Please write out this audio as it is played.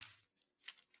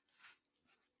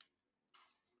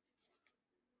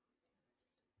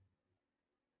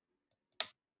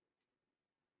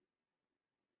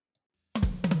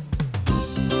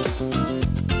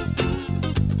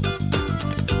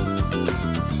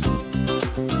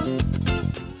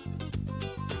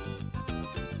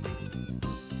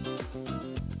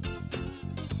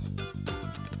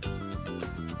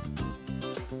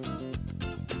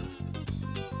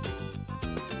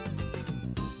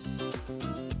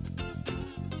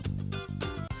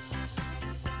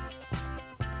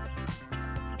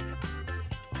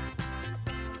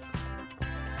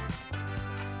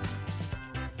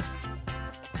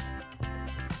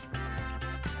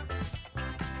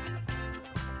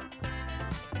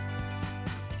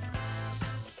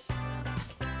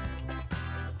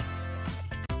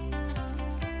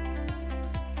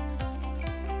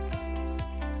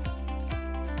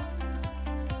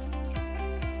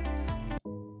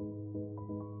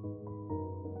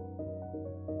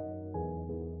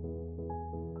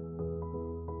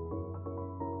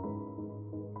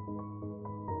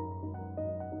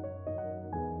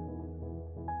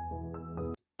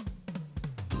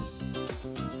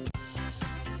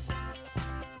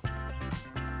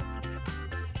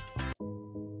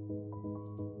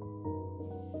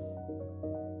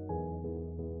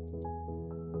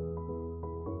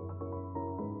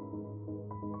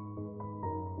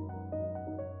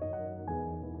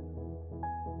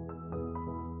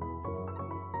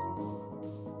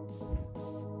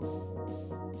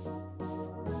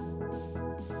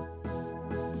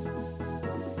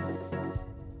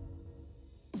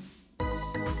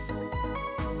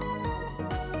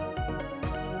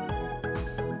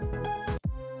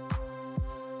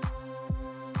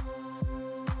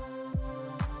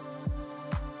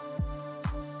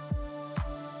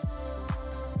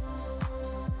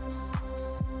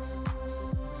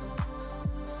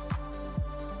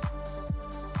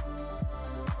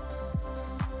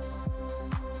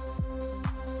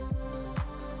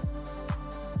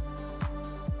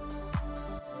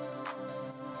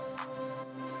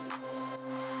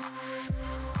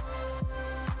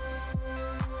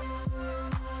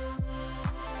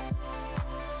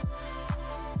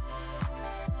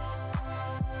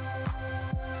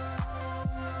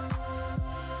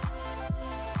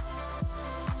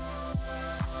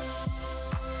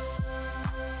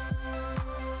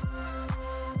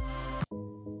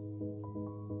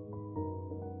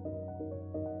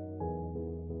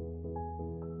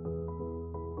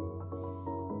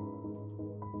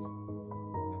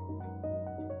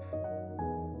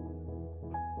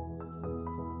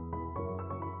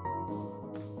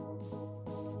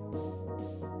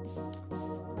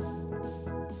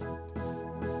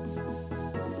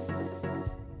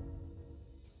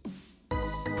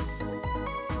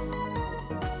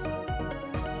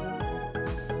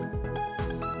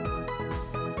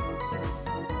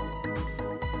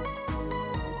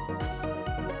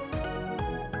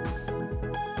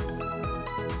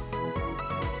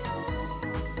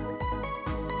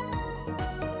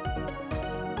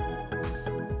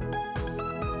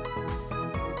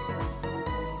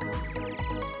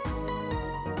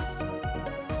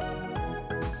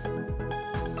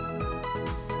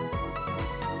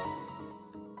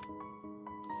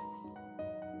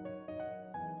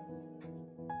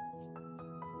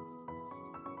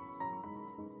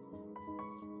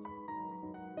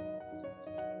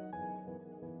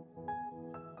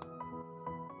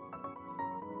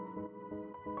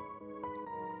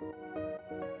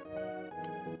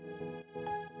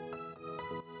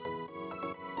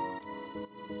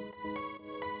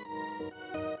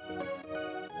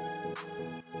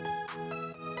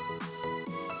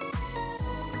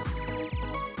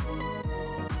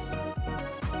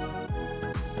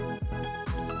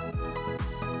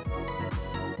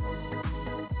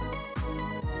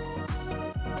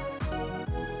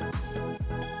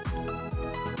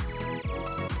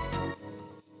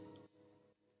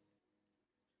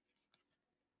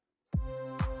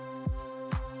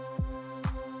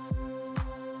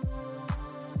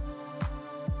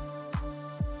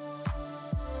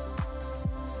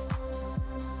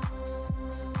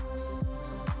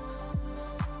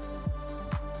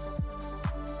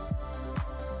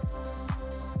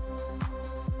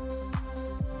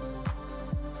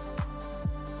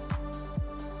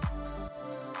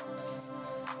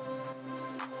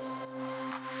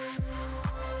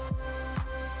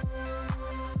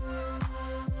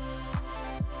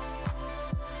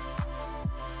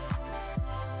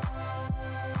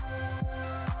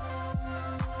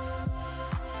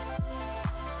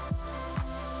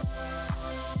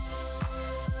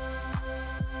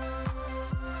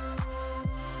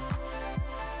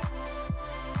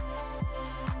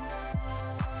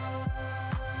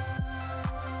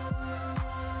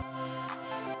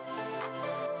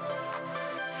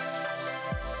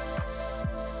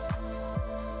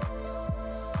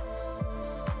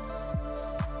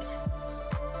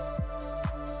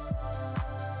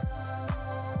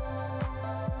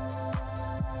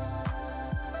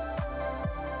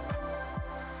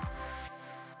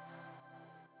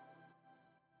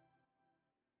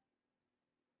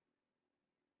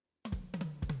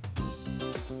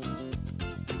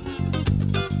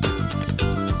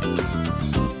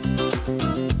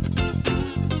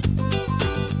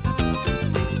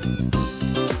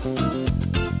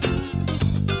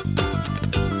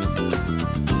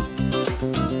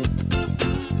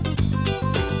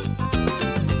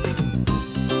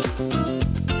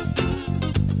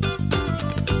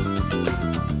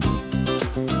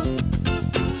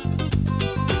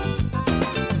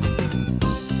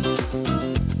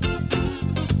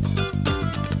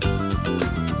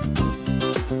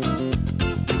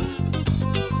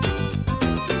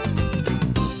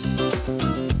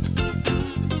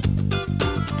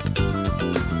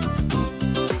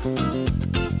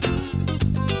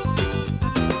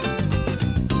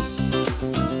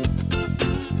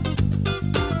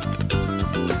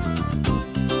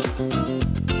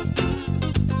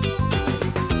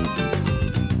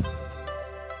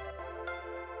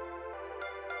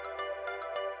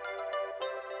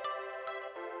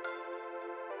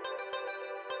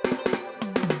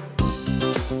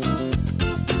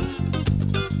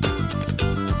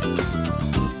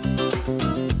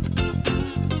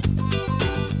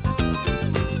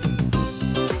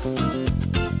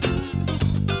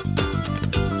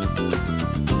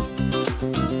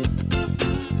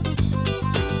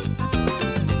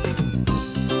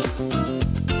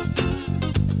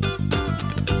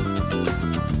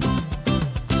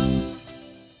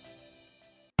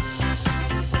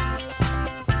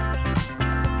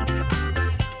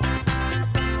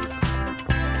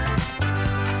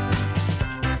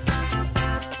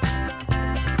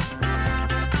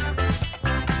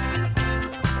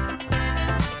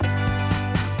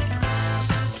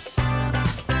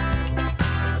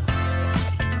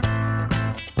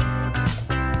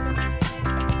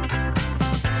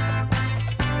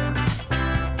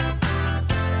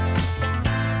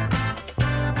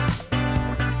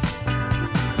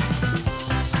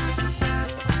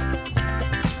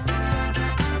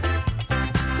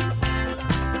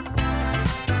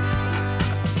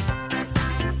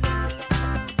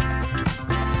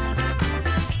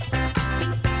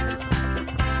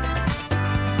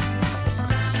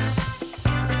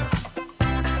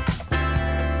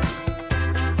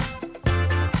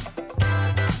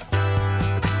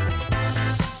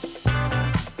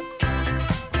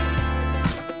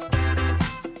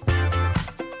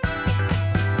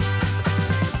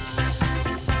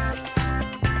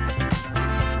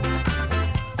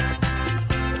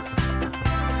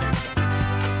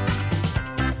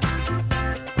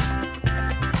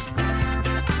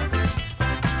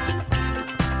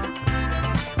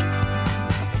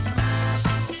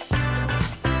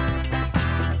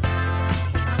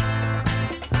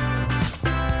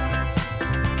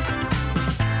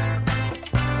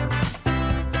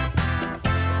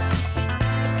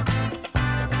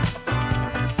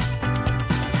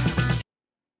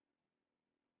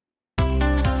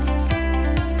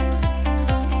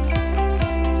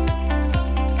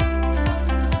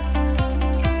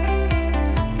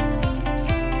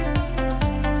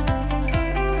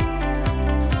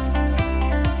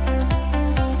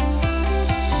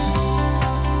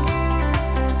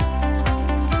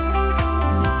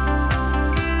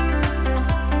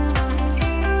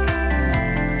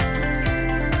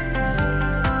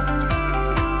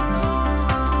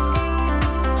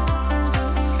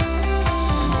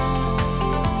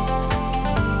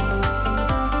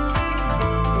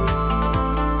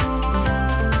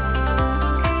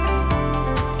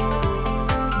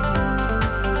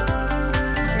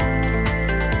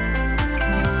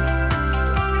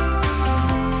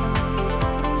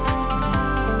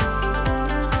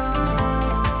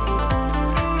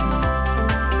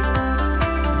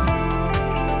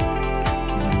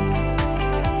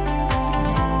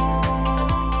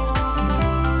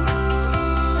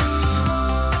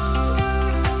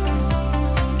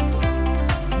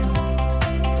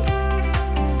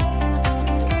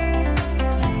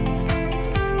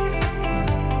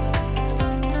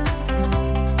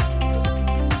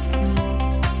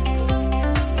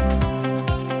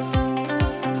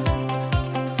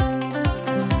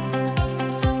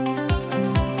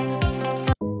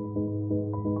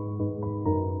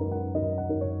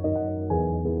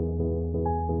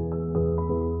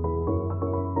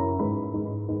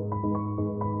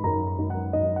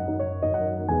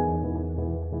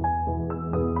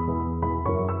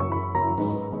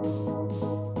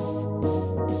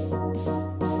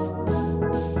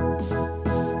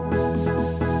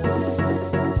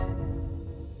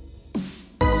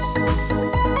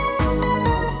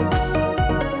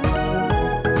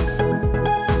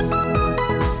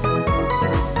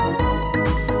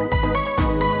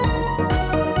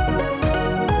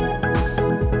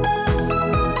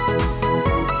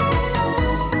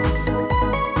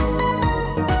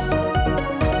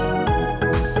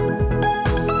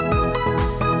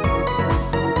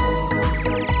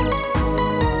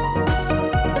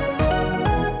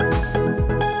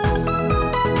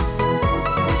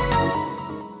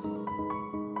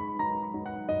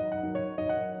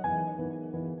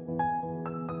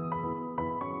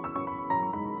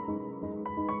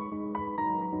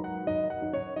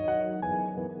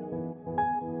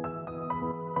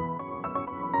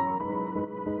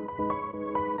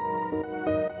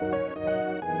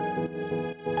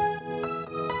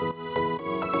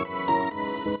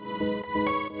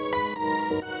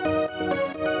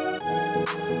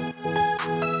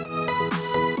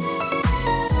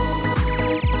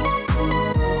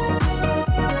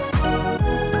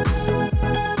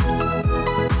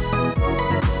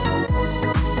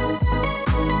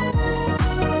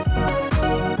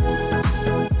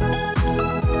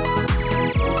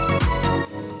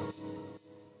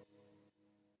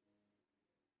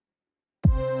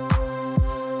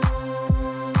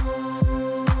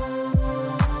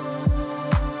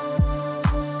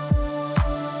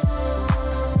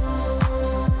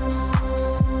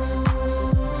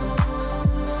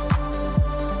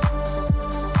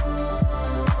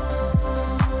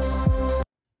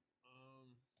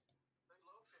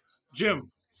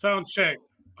Jim, sound check.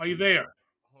 Are you there?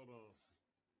 Hold on.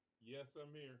 Yes,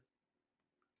 I'm here.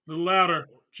 A little louder,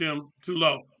 Jim. Too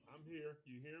low. I'm here.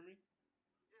 You hear me?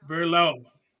 Very low.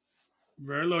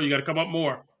 Very low. You got to come up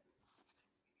more,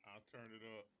 I'll turn it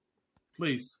up.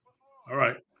 please. All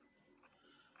right.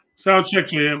 Sound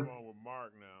check, I'm on the Jim. phone with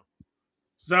Mark now.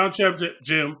 Sound check,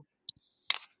 Jim.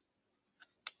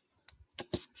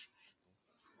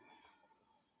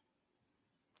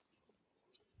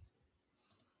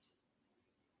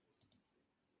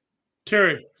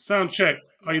 Terry, sound check.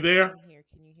 Are you Yes, there? I'm here.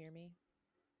 Can you hear me?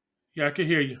 Yeah, I can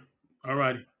hear you. All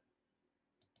righty.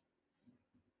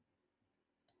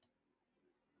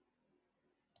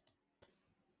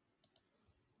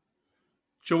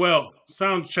 Joelle,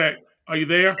 sound check. Are you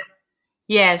there?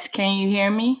 Yes, can you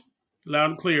hear me?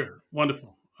 Loud and clear.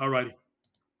 Wonderful. All righty.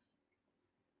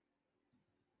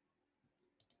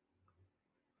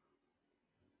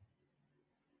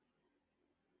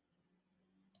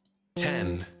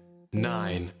 10,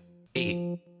 9,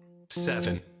 8,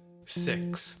 7,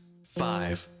 6,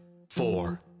 5,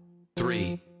 4,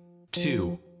 3,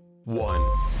 2,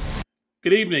 1.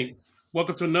 Good evening.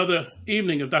 Welcome to another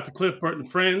evening of Dr. Cliff Burt and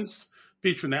Friends,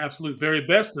 featuring the absolute very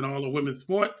best in all of women's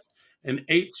sports and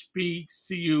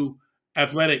HBCU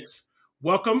athletics.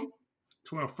 Welcome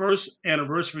to our first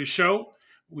anniversary show.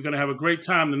 We're going to have a great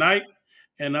time tonight,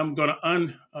 and I'm going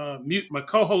to unmute my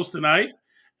co-host tonight.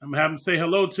 I'm going to have him say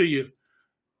hello to you.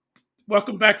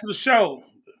 Welcome back to the show,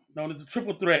 known as the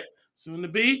Triple Threat. Soon to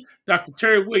be Dr.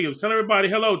 Terry Williams. Tell everybody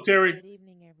hello, Terry. Good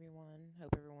evening, everyone.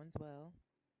 Hope everyone's well.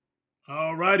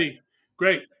 All righty.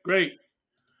 Great, great.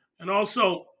 And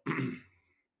also,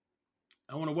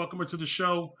 I want to welcome her to the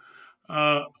show,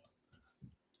 uh,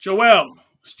 Joelle.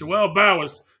 It's Joelle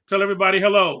Bowers. Tell everybody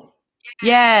hello.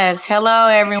 Yes, hello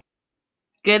everyone.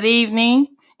 Good evening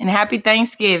and happy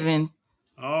Thanksgiving.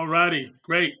 All righty.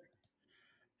 Great.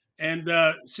 And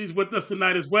she's with us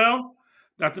tonight as well.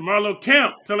 Dr. Marlo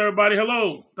Kemp. Tell everybody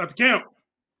hello. Dr. Kemp.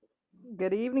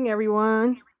 Good evening,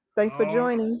 everyone. Thanks for All,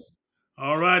 joining.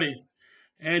 all righty.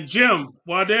 And Jim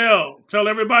Waddell. Tell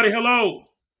everybody hello.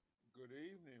 Good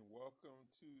evening. Welcome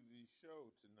to the show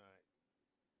tonight.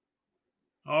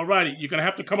 All righty. You're going to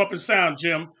have to come up and sound,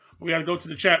 Jim. We got to go to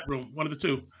the chat room. One of the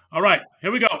two. All right.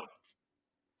 Here we go.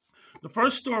 The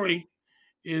first story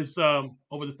is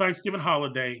over the Thanksgiving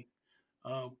holiday.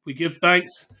 We give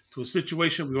thanks to a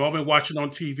situation we've all been watching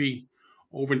on TV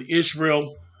over in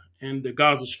Israel and the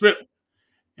Gaza Strip.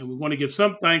 And we want to give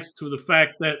some thanks to the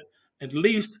fact that at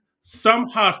least some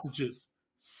hostages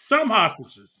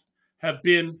have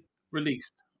been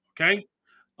released. Okay.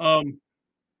 Um,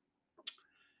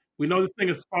 we know this thing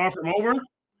is far from over,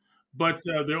 but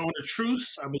they're on a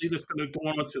truce. I believe it's going to go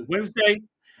on until Wednesday.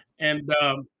 And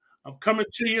I'm coming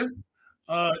to you.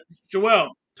 Uh, Joelle,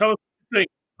 tell us what you think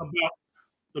about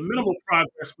the minimal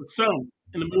progress with some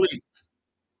in the Middle East.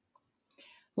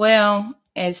 Well,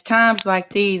 as times like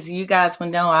these, you guys will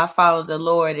know I follow the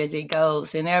Lord as it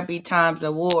goes, and there'll be times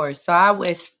of war. So I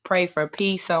always pray for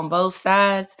peace on both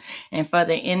sides and for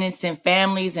the innocent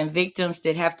families and victims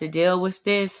that have to deal with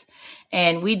this.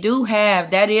 And we do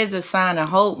have, that is a sign of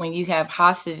hope when you have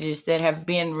hostages that have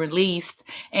been released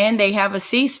and they have a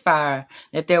ceasefire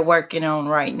that they're working on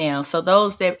right now. So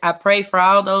those that I pray for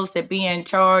all those that be in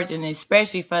charge and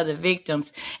especially for the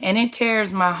victims. And it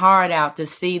tears my heart out to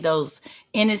see those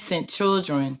innocent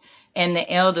children and the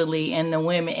elderly and the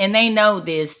women, and they know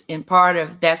this, and part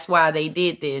of that's why they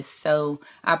did this. So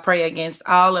I pray against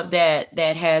all of that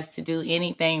has to do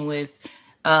anything with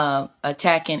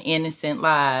attacking innocent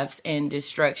lives and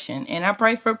destruction. And I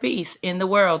pray for peace in the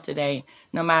world today,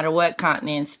 no matter what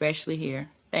continent, especially here.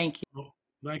 Thank you. Oh,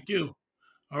 thank you.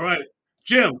 All right.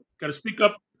 Jim, got to speak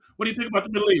up. What do you think about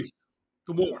the Middle East,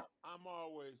 the war? I'm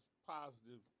always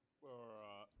positive for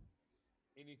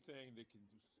anything that can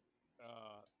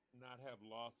not have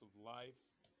loss of life.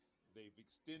 They've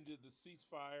extended the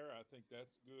ceasefire. I think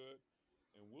that's good.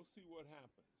 And we'll see what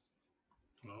happens.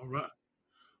 All right.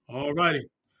 All righty.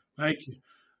 Thank you.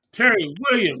 Terry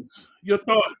Williams, your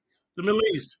thoughts, the Middle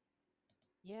East.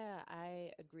 Yeah,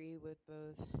 I agree with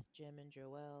both Jim and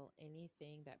Joel.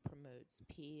 Anything that promotes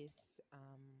peace,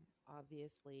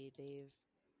 obviously, they've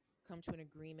come to an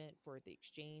agreement for the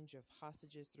exchange of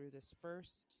hostages through this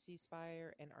first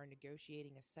ceasefire and are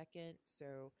negotiating a second.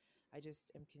 So I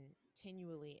just am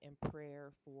continually in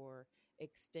prayer for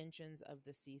extensions of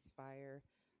the ceasefire,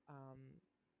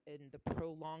 and the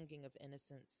prolonging of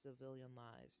innocent civilian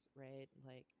lives, right?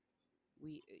 Like,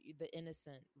 the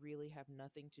innocent really have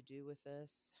nothing to do with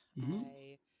this. Mm-hmm.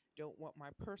 I don't want my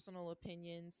personal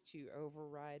opinions to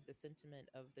override the sentiment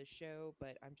of the show,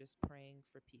 but I'm just praying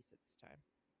for peace at this time.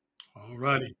 All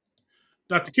righty.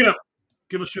 Dr. Kemp,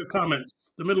 give us your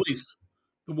comments. The Middle East,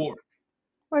 the war.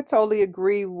 I totally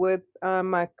agree with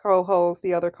my co-host,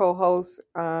 the other co-hosts,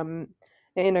 in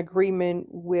agreement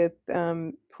with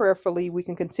prayerfully we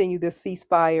can continue this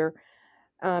ceasefire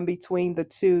between the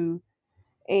two,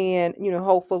 and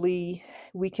hopefully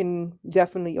we can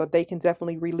definitely, or they can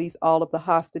definitely release all of the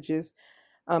hostages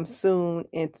soon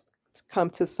and come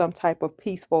to some type of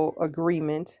peaceful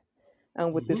agreement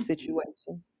with this Hmm.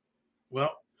 situation.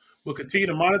 Well, we'll continue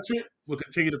to monitor it. We'll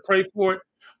continue to pray for it.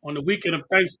 On the weekend of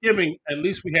Thanksgiving, at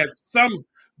least we had some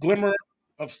glimmer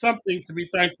of something to be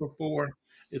thankful for.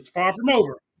 It's far from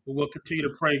over, but we'll continue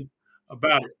to pray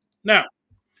about it. Now,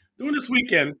 during this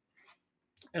weekend,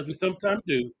 as we sometimes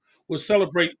do, we'll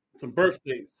celebrate some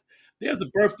birthdays. There's a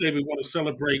birthday we want to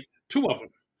celebrate, two of them.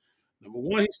 Number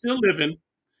one, he's still living,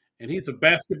 and he's a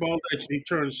basketball legend. He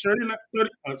turned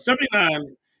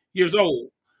 79 years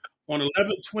old on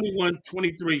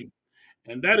 11/21/23,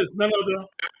 and that is none other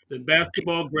than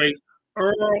basketball great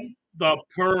Earl the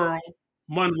Pearl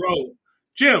Monroe.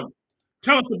 Jim,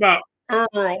 tell us about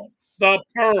Earl the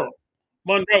Pearl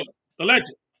Monroe, the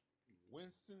legend.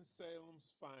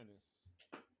 Winston-Salem's finest,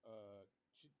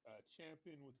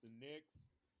 champion with the Knicks.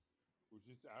 Was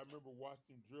just I remember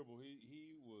watching him dribble.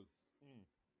 He was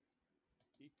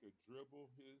he could dribble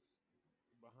his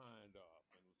behind off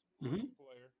and was a great Hmm.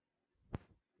 player.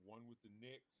 Won with the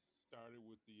Knicks, started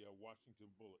with the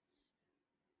Washington Bullets.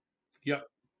 Yep,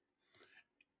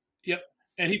 yep.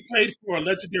 And he played for a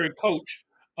legendary coach,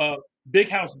 Big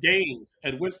House Gaines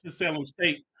at Winston-Salem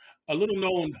State. A little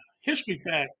known history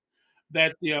fact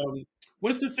that the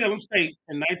Winston-Salem State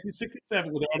in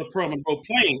 1967, with Arthur Pearl Monroe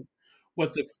playing,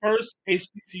 was the first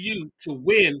HBCU to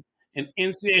win an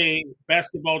NCAA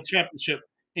basketball championship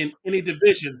in any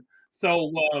division.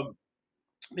 So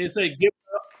they say give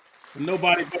it up to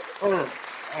nobody but the Pearl.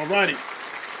 All righty.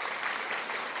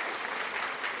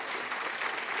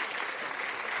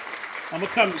 I'm going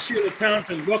to come to Sheila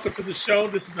Townsend. Welcome to the show.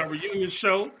 This is our reunion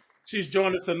show. She's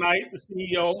joined us tonight, the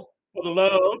CEO for the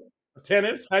Love of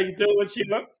Tennis. How you doing,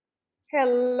 Sheila?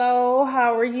 Hello,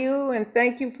 how are you? And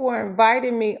thank you for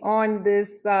inviting me on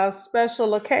this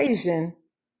special occasion.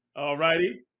 All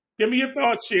righty. Give me your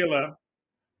thoughts, Sheila.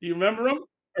 Do you remember him?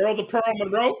 Earl the Pearl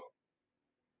Monroe?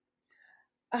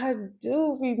 I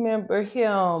do remember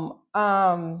him.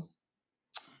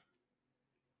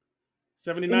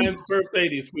 79th birthday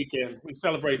this weekend. We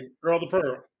celebrate Earl the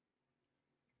Pearl.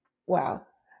 Wow.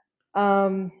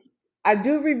 Um, I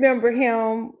do remember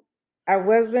him. I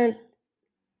wasn't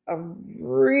a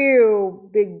real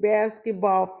big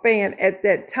basketball fan at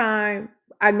that time.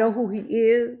 I know who he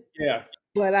is, Yeah,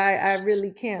 but I really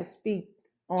can't speak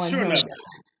on sure him. enough.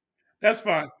 That's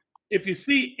fine. If you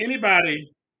see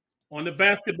anybody on the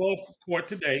basketball court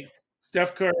today,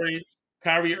 Steph Curry,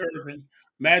 Kyrie Irving,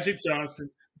 Magic Johnson,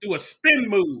 do a spin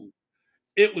move,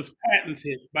 it was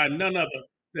patented by none other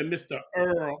than Mr.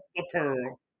 Earl the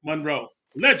Pearl Monroe.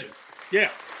 Legend. Yeah.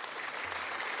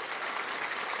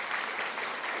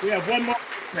 We have one more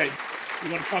birthday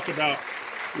we want to talk about.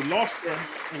 We lost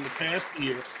her in the past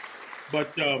year,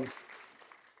 but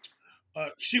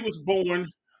she was born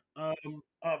a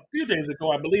few days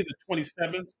ago, I believe the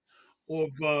 27th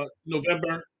of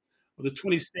November, or the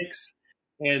 26th,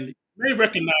 and you may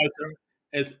recognize her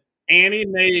as Annie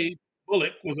Mae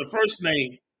Bullock was her first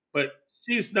name, but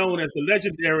she's known as the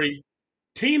legendary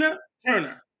Tina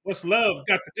Turner. What's love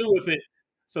got to do with it?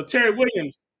 So Terry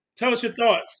Williams, tell us your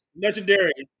thoughts.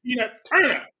 Legendary Tina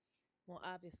Turner. Well,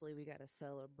 obviously, we got to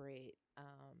celebrate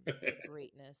the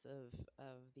greatness of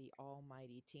the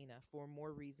almighty Tina for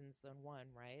more reasons than one,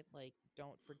 right? Like,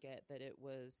 don't forget that it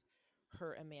was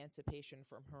her emancipation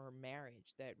from her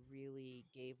marriage that really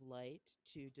gave light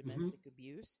to Mhm. domestic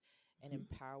abuse and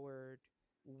empowered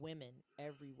women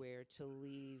everywhere to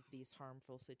leave these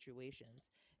harmful situations.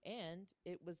 And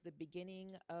it was the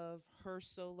beginning of her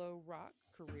solo rock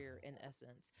career, in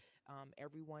essence.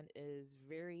 Everyone is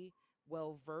very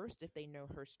well versed if they know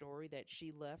her story that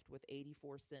she left with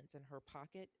 84 cents in her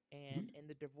pocket and in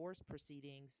the divorce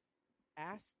proceedings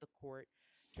asked the court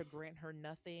to grant her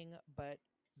nothing but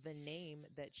the name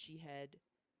that she had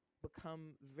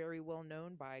become very well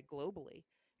known by globally.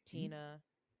 Tina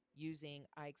using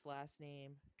Ike's last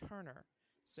name, Turner.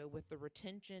 So, with the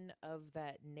retention of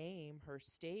that name, her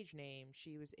stage name,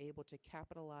 she was able to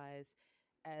capitalize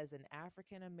as an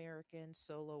African American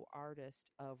solo artist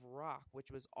of rock,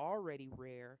 which was already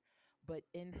rare, but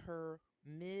in her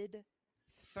mid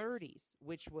 30s,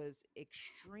 which was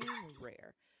extremely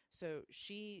rare. So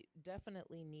she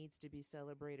definitely needs to be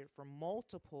celebrated for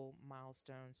multiple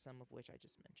milestones, some of which I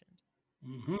just mentioned.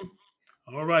 Mhm.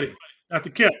 All righty. Dr.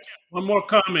 Kemp, one more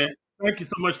comment. Thank you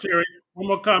so much, Terry. One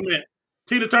more comment.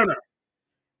 Tina Turner.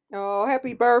 Oh,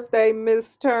 happy birthday,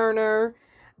 Miss Turner.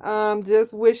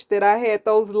 Just wish that I had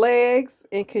those legs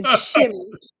and can shimmy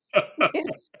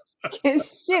can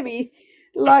shimmy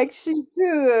like she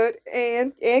could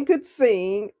and could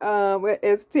sing.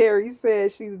 As Terry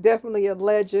said, she's definitely a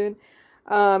legend,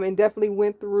 and definitely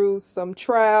went through some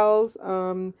trials.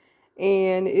 And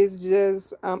it's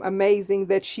just amazing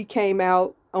that she came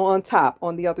out on top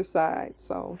on the other side.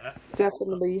 So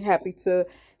definitely happy to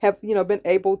have been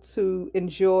able to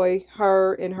enjoy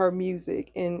her and her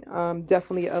music, and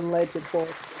definitely a legend for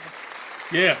us.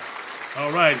 Yeah.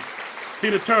 All right.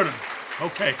 Tina Turner.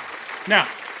 Okay. Now,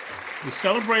 we're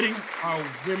celebrating our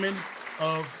Women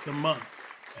of the Month.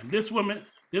 And this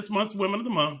month's Women of the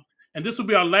Month, and this will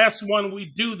be our last one we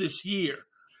do this year.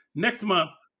 Next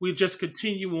month, we just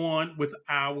continue on with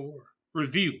our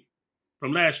review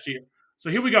from last year. So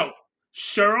here we go.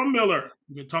 Cheryl Miller.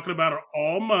 We've been talking about her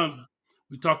all month.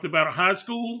 We talked about her high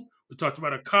school. We talked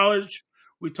about her college.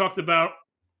 We talked about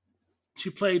she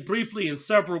played briefly in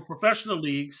several professional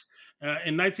leagues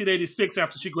in 1986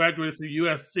 after she graduated from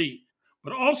USC.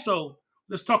 But also,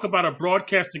 let's talk about her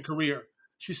broadcasting career.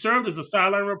 She served as a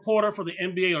sideline reporter for the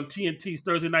NBA on TNT's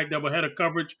Thursday night doubleheader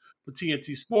coverage for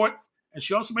TNT Sports, and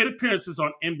she also made appearances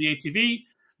on NBA TV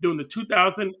during the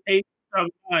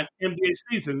 2008-2009 NBA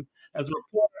season as a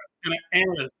reporter and an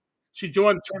analyst. She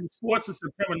joined Turner Sports in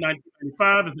September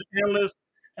 1995 as an analyst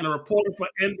and a reporter for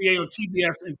NBA on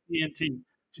TBS and TNT.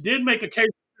 She did make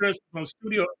occasional appearances on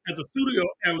studio as a studio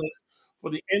analyst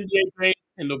for the NBA game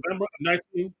in November of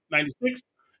 1996,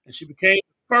 and she became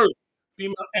the first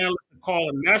female analyst to call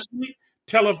a nationally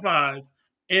televised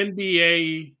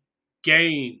NBA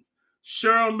game.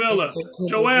 Cheryl Miller.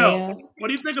 Joelle, Yeah. what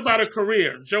do you think about her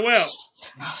career? Joelle.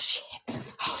 Oh shit.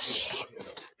 Oh shit.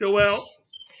 Joelle,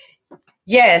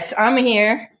 Yes, I'm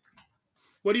here.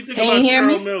 what do you think Can about you hear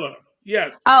Cheryl me? Miller?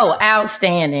 Yes. Oh,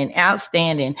 outstanding,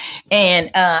 outstanding. And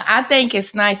I think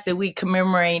it's nice that we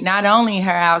commemorate not only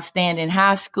her outstanding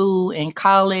high school and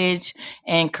college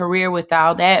and career with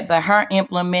all that, but her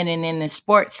implementing in the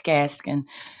sportscasting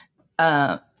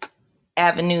uh,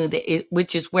 avenue,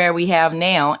 which is where we have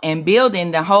now, and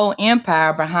building the whole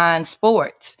empire behind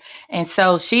sports. And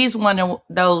so she's one of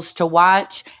those to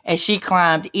watch as she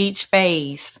climbed each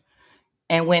phase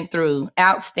and went through.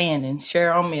 Outstanding,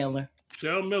 Cheryl Miller.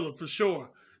 Cheryl Miller, for sure.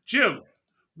 Jim,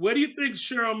 where do you think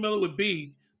Cheryl Miller would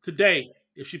be today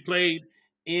if she played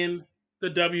in the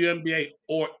WNBA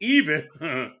or even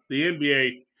the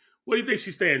NBA? Where do you think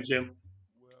she stands, Jim,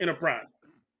 Well, in her prime?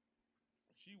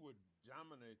 she would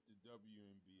dominate the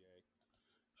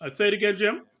WNBA, Say it again,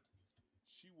 Jim. and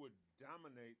she would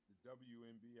dominate the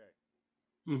WNBA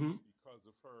Mm-hmm. because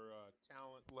of her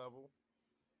talent level,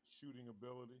 shooting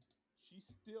ability. She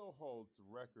still holds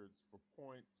records for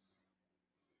points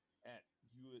at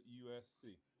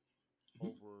USC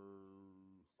over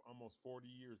almost 40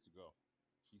 years ago.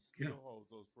 She Yeah. still holds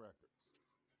those records.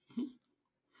 Mhm.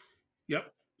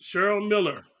 Yep. Cheryl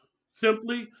Miller,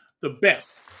 simply the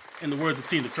best, in the words of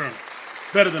Tina Turner.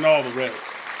 Better than all the rest.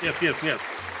 Yes, yes, yes.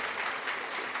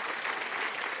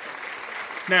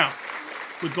 Now,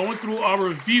 we're going through our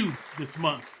review this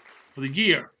month for the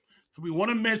year. So we want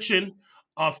to mention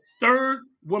our third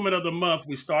Woman of the Month.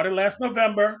 We started last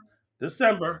November,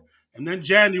 December, and then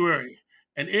January.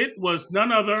 And it was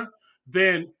none other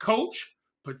than Coach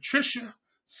Patricia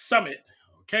Summit.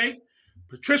 Okay?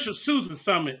 Patricia Susan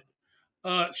Summit.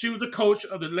 She was the coach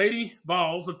of the Lady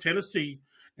Vols of Tennessee,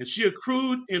 and she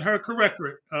accrued in her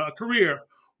career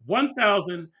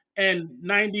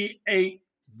 1,098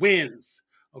 wins.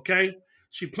 Okay,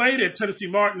 she played at Tennessee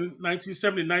Martin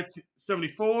 1970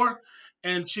 1974,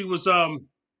 and she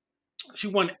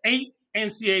won 8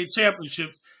 NCAA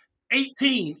championships,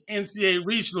 18 NCAA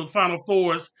regional Final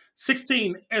Fours,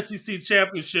 16 SEC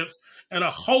championships, and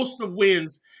a host of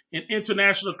wins in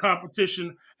international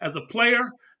competition as a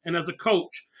player and as a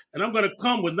coach. And I'm going to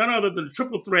come with none other than the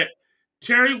triple threat,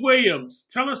 Terry Williams.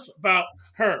 Tell us about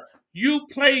her. You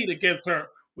played against her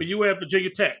when you were at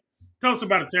Virginia Tech. Tell us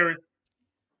about it, Terry.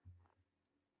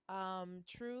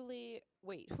 Truly,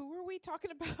 wait, who were we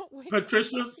talking about? Wait, I'm Patricia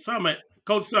sorry. Summit,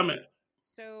 Coach Summit.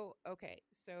 So, okay,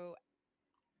 so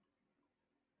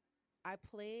I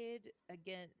played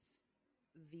against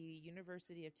the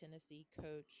University of Tennessee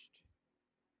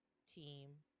team,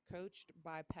 coached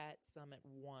by Pat Summit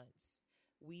once.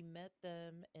 We met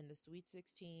them in the Sweet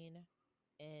 16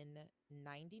 in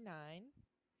 99,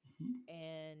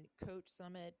 and Coach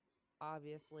Summit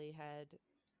obviously had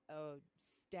a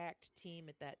stacked team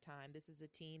at that time. This is a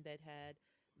team that had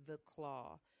the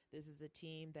claw. This is a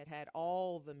team that had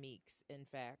all the Meeks, in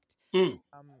fact. Mm.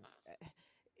 Um,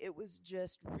 it was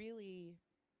just really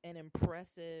an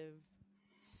impressive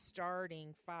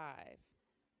starting five.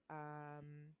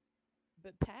 Um,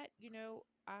 but Pat,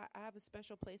 I have a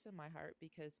special place in my heart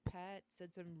because Pat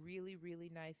said some really,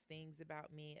 really nice things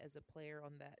about me as a player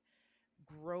on that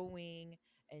growing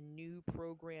and new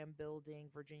program building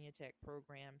Virginia Tech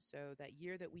program. So that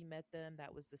year that we met them,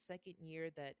 that was the second year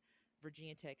that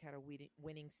Virginia Tech had a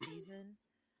winning season.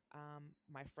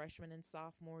 My freshman and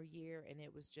sophomore year, and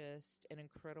it was just an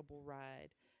incredible ride.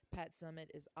 Pat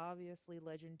Summit is obviously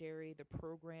legendary. The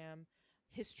program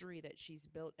history that she's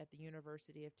built at the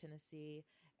University of Tennessee,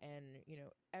 and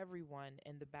everyone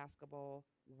in the basketball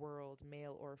world,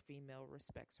 male or female,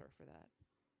 respects her for that.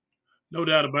 No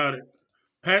doubt about it.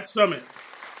 Pat Summit,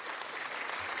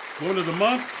 Woman of the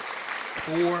Month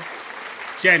for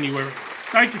January.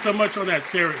 Thank you so much on that,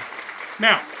 Terry.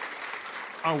 Now,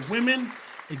 our Women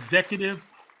Executive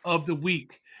of the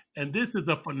Week. And this is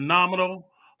a phenomenal,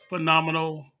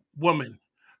 phenomenal woman.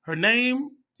 Her name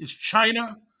is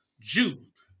China Jude.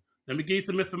 Let me give you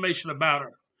some information about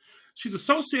her. She's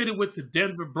associated with the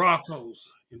Denver Broncos.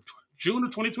 In June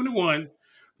of 2021,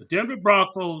 the Denver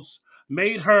Broncos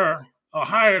made her or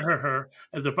hired her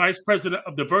as the Vice President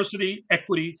of Diversity,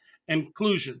 Equity, and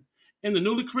Inclusion. In the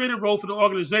newly created role for the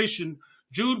organization,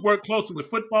 Jude worked closely with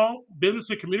football, business,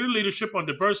 and community leadership on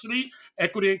diversity,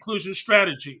 equity, and inclusion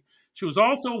strategy. She was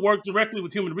also worked directly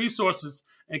with human resources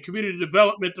and community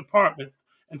development departments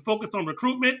and focused on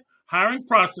recruitment, hiring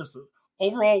processes,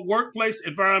 overall workplace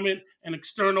environment, and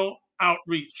external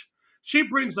outreach. She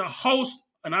brings a host,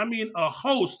 and I mean a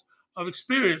host, of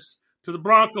experience to the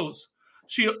Broncos.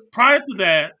 She prior to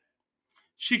that,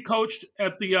 she coached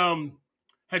at the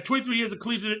had 23 years of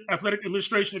collegiate athletic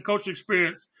administration and coaching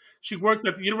experience. She worked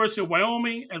at the University of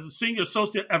Wyoming as a senior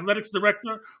associate athletics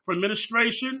director for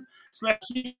administration slash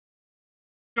senior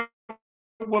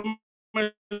women's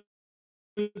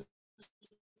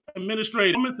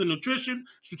administrative and nutrition,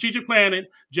 strategic planning,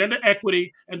 gender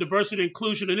equity, and diversity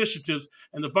inclusion initiatives,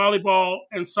 and the volleyball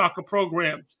and soccer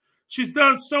programs. She's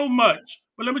done so much,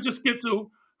 but let me just get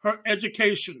to her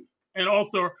education and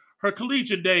also her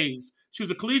collegiate days. She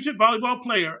was a collegiate volleyball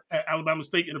player at Alabama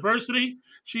State University.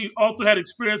 She also had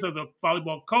experience as a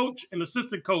volleyball coach and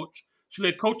assistant coach. She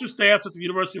led coaching staffs at the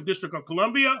University of District of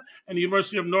Columbia and the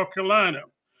University of North Carolina.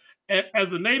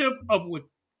 As a native of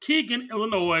Waukegan,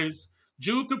 Illinois,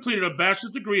 Jude completed a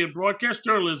bachelor's degree in broadcast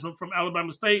journalism from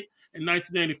Alabama State in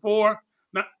 1994.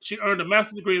 She earned a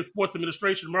master's degree in sports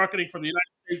administration and marketing from the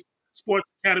United States Sports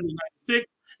Academy in 96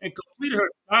 and completed her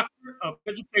doctorate of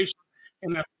education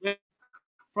in athletics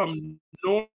from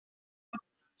North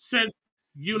Central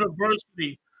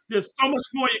University. There's so much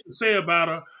more you can say about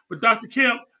her, but Dr.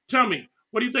 Kemp, tell me,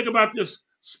 what do you think about this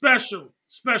special,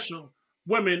 special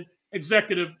women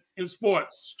executive in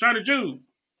sports? China Jude.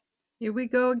 Here we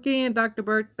go again, Dr.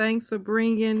 Burt. Thanks for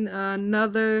bringing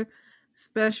another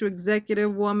special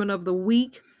executive woman of the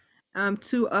week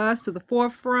to us, to the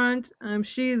forefront.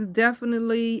 She is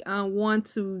definitely one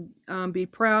to be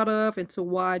proud of and to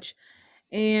watch.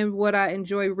 And what I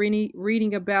enjoy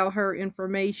reading about her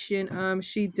information,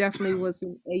 she definitely was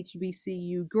an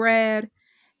HBCU grad,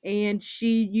 and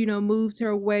she, moved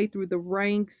her way through the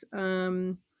ranks.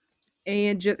 And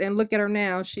look at her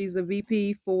now. She's a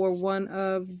VP for one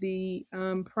of the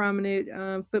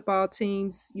prominent football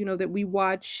teams, that we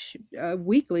watch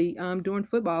weekly during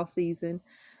football season.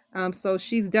 So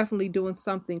she's definitely doing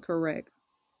something correct.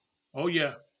 Oh,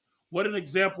 yeah. What an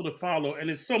example to follow. And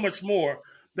there's so much more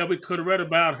that we could have read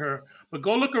about her. But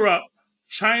go look her up.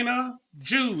 China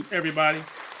Jude, everybody,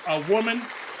 a woman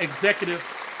executive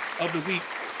of the week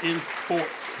in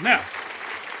sports. Now,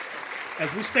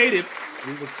 as we stated,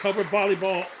 we will cover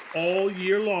volleyball all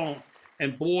year long.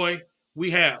 And boy,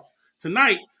 we have.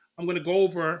 Tonight, I'm going to go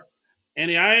over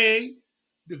NAIA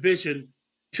Division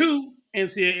II,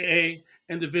 NCAA,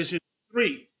 and Division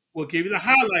III. We'll give you the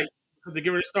highlights because they're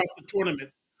getting ready to start the tournament.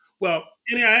 Well,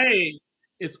 NAIA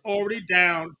is already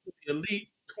down to the Elite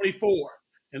 24,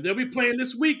 and they'll be playing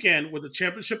this weekend with the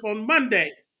championship on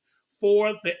Monday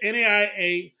for the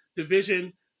NAIA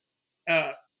Division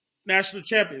uh, national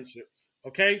championships.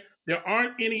 Okay, there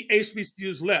aren't any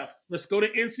HBCUs left. Let's go to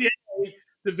NCAA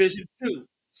Division II.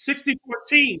 64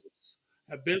 teams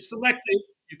have been selected.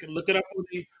 You can look it up on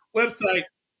the website,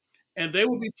 and they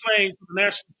will be playing for the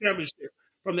national championship.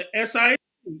 From the SIA,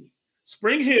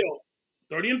 Spring Hill,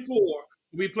 30-4,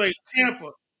 will be playing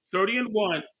Tampa,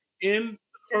 30-1 in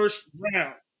the first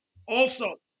round.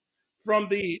 Also, from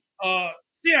the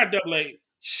CIAA,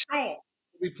 Shaw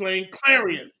will be playing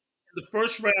Clarion in the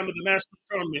first round of the national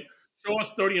tournament.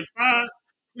 Shaw's 30-5,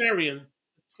 Clarion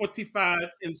 25-6.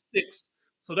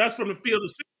 So that's from the field of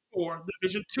 64,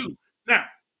 Division II. Now,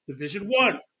 Division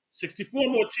I, 64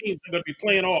 more teams are going to be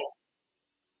playing all.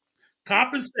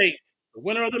 Coppin State, the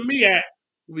winner of the MEAC,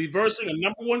 will be versing a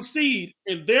number one seed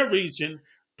in their region,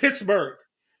 Pittsburgh.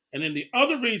 And in the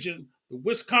other region, the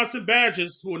Wisconsin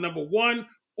Badgers, who are number one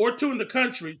or two in the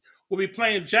country, will be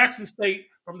playing Jackson State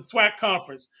from the SWAC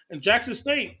conference. And Jackson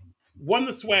State won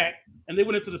the SWAC, and they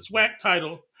went into the SWAC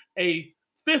title, a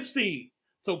fifth seed.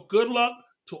 So good luck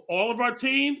to all of our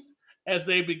teams as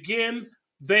they begin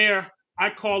their, I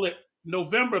call it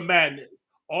November Madness,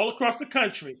 all across the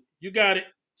country. You got it.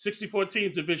 64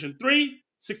 teams Division III,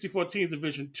 64 teams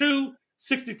Division II,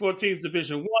 64 teams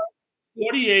Division I,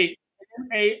 48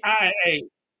 NAIA.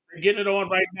 They're getting it on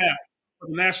right now for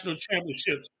the national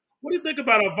championships. What do you think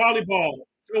about our volleyball?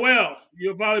 Joel,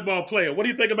 you're a volleyball player. What do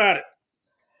you think about it?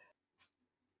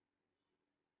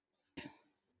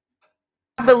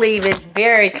 I believe it's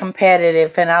very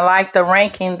competitive, and I like the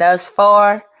ranking thus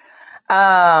far.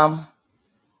 Um,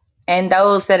 and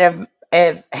those that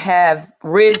have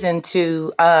risen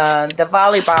to the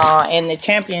volleyball and the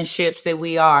championships that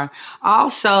we are.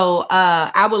 Also,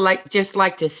 I would like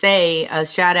to say a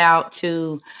shout out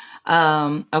to,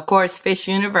 of course, Fish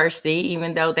University,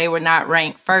 even though they were not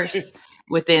ranked first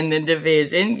within the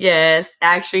division. Yes,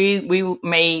 actually, we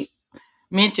made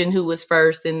mention who was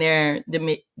first in their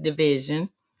division.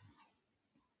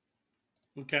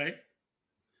 Okay.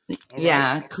 All right.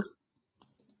 Yeah,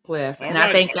 Cliff, All and I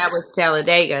righty. think that was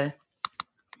Talladega.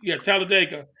 Yeah,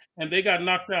 Talladega. And they got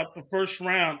knocked out the first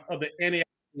round of the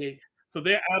NAIA. So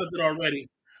they're out of it already.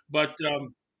 But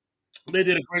they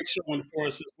did a great showing for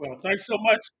us as well. Thanks so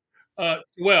much.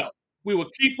 Well, we will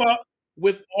keep up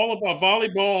with all of our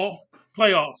volleyball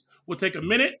playoffs. We'll take a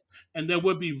minute and then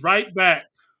we'll be right back.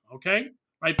 Okay?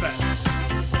 Right back.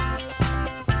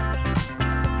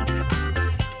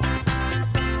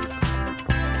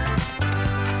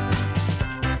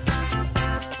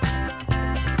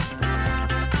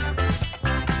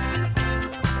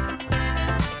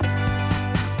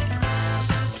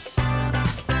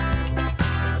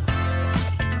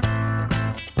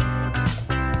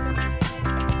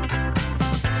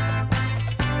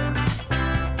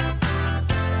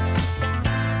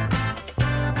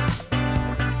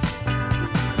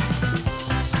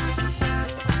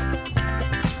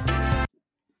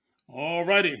 All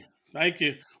righty. Thank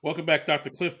you. Welcome back, Dr.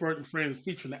 Cliff Burt and friends,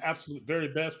 featuring the absolute very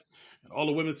best in all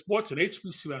of women's sports and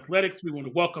HBCU athletics. We want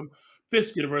to welcome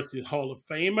Fisk University Hall of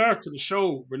Famer to the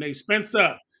show, Renee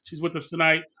Spencer. She's with us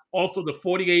tonight. Also, the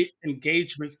 48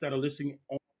 engagements that are listening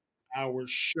on our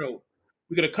show.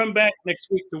 We're going to come back next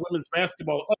week to women's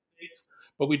basketball updates,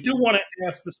 but we do want to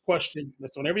ask this question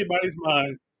that's on everybody's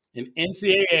mind in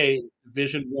NCAA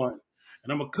Division One.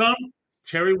 And I'm going to come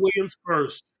Terry Williams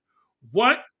first.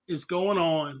 What is going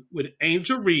on with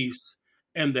Angel Reese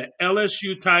and the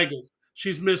LSU Tigers?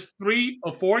 She's missed 3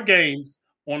 or 4 games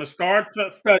on a star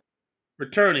study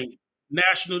returning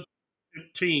national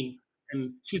team,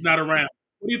 and she's not around.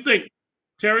 What do you think,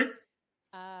 Terry?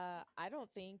 I don't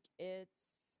think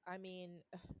it's. I mean,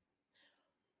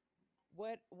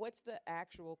 what's the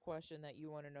actual question that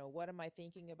you want to know? What am I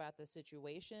thinking about the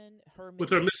situation? Her With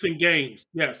her missing missing games,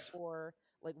 yes. or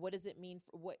like what does it mean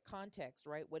for what context,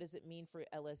 right? What does it mean for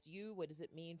LSU? What does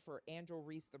it mean for Angel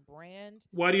Reese the brand?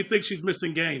 Why do you think she's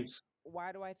missing games?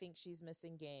 Why do I think she's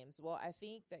missing games? Well, I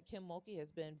think that Kim Mulkey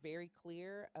has been very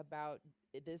clear about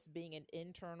this being an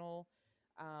internal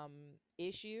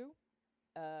issue.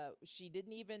 She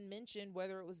didn't even mention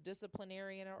whether it was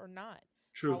disciplinary or not.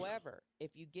 Truth. However,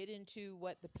 if you get into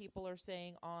what the people are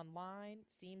saying online,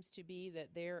 seems to be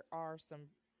that there are some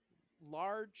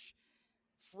large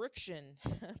friction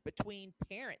between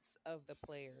parents of the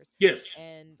players Yes.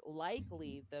 and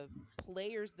likely the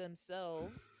players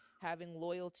themselves having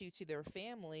loyalty to their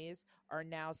families are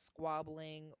now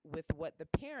squabbling with what the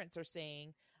parents are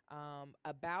saying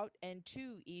about and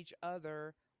to each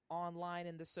other online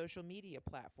in the social media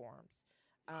platforms.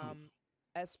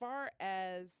 As far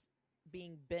as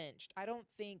being benched, I don't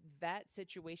think that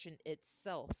situation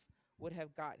itself would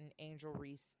have gotten Angel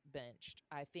Reese benched.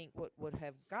 I think what would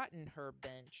have gotten her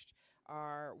benched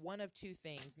are one of two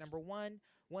things. Number one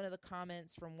of the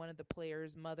comments from one of the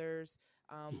players' mothers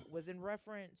was in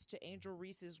reference to Angel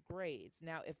Reese's grades.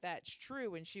 Now, if that's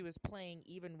true and she was playing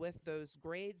even with those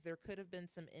grades, there could have been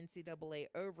some NCAA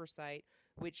oversight,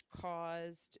 which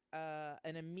caused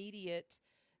an immediate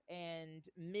and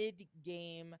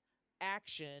mid-game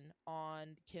action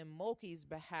on Kim Mulkey's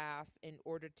behalf in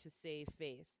order to save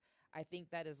face. I think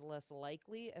that is less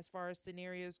likely as far as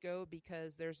scenarios go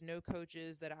because there's no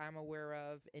coaches that I'm aware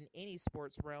of in any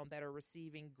sports realm that are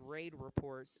receiving grade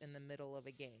reports in the middle of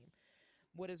a game.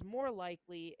 What is more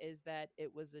likely is that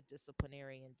it was a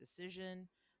disciplinarian decision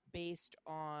based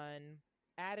on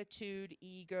attitude,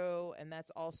 ego, and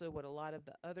that's also what a lot of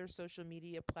the other social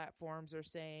media platforms are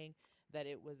saying, that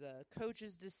it was a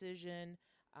coach's decision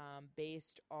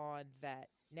based on that.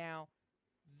 Now,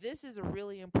 this is a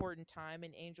really important time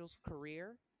in Angel's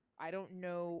career. I don't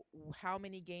know how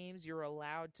many games you're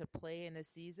allowed to play in a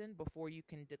season before you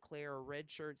can declare a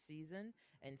redshirt season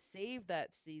and save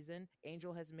that season.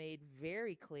 Angel has made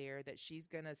very clear that she's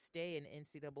going to stay in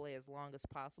NCAA as long as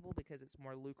possible because it's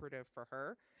more lucrative for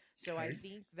her. So I Okay.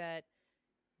 think that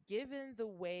given the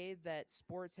way that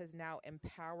sports has now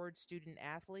empowered student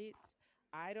athletes,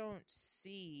 I don't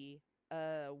see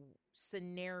a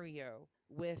scenario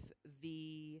with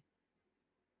the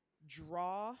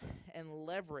draw and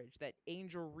leverage that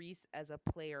Angel Reese as a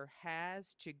player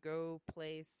has to go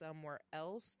play somewhere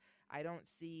else. I don't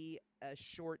see a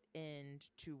short end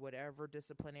to whatever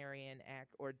disciplinarian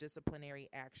act or disciplinary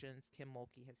actions Kim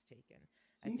Mulkey has taken.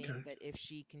 I think Okay. that if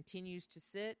she continues to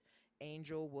sit,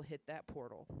 Angel will hit that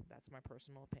portal. That's my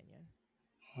personal opinion.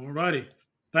 All righty.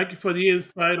 Thank you for the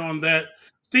insight on that.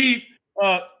 Steve,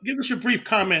 give us your brief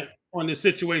comment on this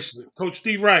situation. Coach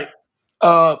Steve Wright.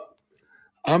 Uh,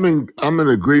 I'm in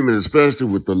agreement, especially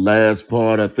with the last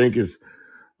part. I think it's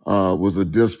was a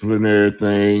disciplinary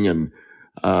thing, and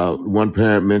one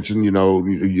parent mentioned, you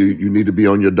need to be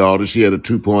on your daughter. She had a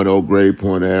 2.0 grade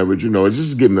point average. It's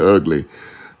just getting ugly.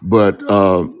 But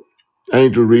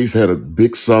Angel Reese had a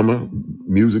big summer,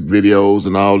 music videos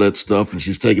and all that stuff, and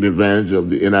she's taking advantage of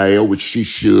the NIL, which she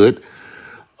should.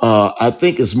 I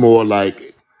think it's more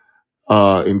like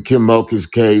in Kim Mulkey's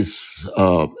case,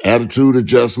 attitude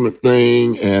adjustment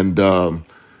thing, and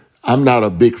I'm not a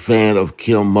big fan of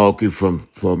Kim Mulkey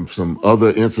from some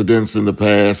other incidents in the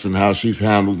past and how she's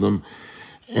handled them,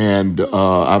 and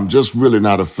I'm just really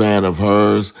not a fan of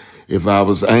hers. If I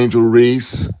was Angel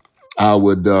Reese, I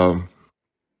would,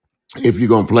 if you're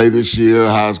gonna play this year,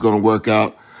 how it's gonna work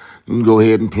out, you can go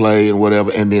ahead and play and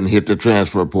whatever, and then hit the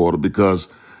transfer portal because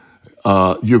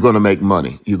you're gonna make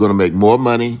money. You're gonna make more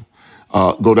money.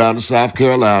 Go down to South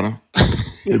Carolina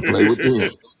and play with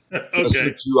them. That's what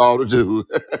Okay. you ought to do.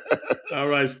 All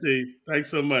right, Steve. Thanks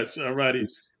so much. All righty.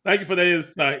 Thank you for that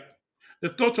insight.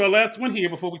 Let's go to our last one here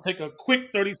before we take a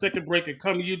quick 30-second break and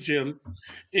come to you, Jim.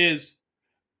 Is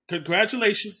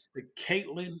congratulations to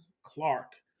Caitlin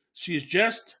Clark. She has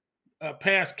just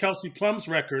passed Kelsey Plum's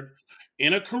record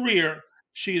in a career.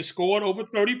 She has scored over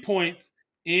 30 points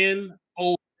in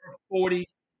over 40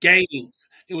 games.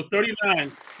 It was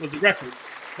 39 was the record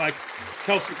by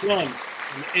Kelsey Plum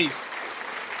and the ace.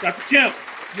 Dr. Kemp,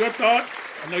 your thoughts?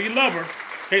 I know you love her,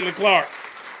 Caitlin Clark.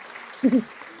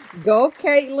 Go,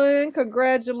 Caitlin.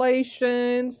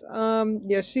 Congratulations.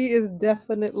 Yeah, she is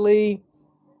definitely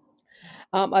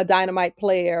a dynamite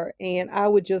player, and I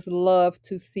would just love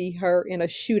to see her in a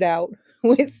shootout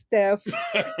with Steph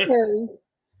Curry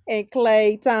and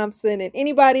Clay Thompson and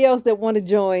anybody else that want to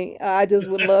join. I just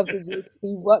would love to just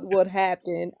see what would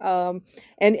happen.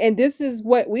 And this is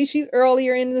what we she's early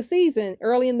in the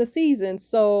season.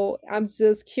 So I'm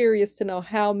just curious to know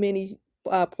how many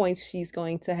points she's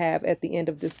going to have at the end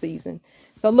of this season.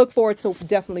 So look forward to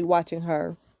definitely watching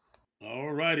her.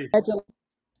 All righty. Congratulations.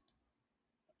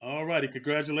 All righty.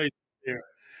 Congratulations there.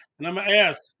 And I'm going to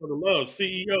ask for the love,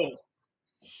 CEO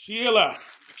Sheila.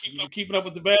 You keeping up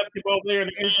with the basketball there in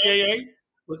the NCAA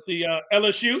with the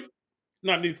LSU?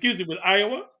 Not, excuse me, with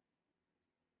Iowa?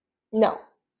 No.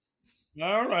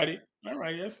 All righty. All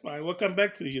right. That's fine. We'll come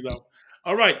back to you, though.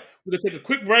 All right. We're going to take a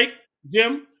quick break.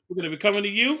 Jim, we're going to be coming to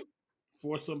you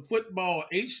for some football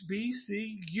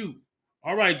HBCU.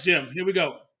 All right, Jim, here we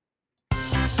go.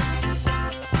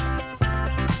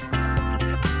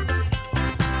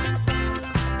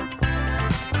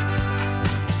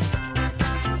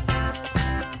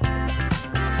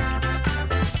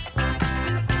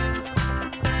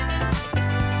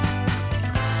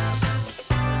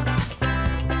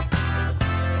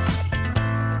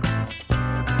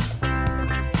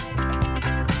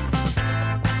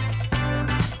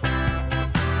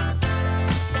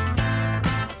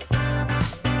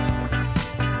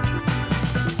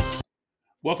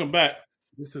 Welcome back.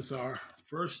 This is our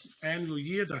first annual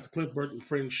year Dr. Cliff Burton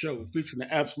Friends Show, featuring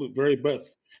the absolute very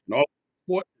best in all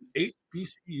sports and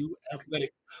HBCU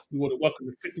athletics. We want to welcome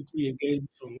the 53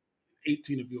 engagements on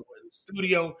 18 of you in the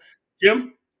studio.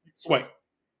 Jim, Sway.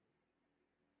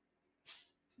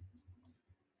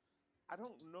 I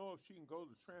don't know if she can go to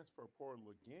the transfer portal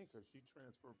again because she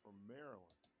transferred from Maryland.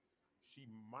 She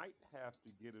might have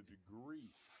to get a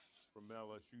degree from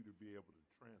LSU to be able to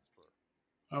transfer.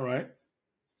 All right.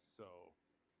 So,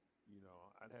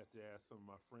 I'd have to ask some of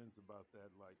my friends about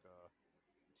that, like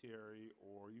Terry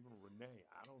or even Renee.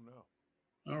 I don't know.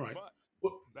 All right. But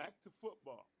Well, back to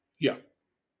football. yeah.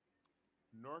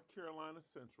 North Carolina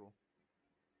Central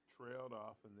trailed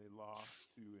off and they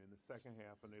lost in the second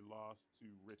half and they lost to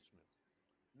Richmond.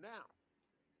 Now,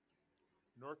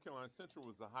 North Carolina Central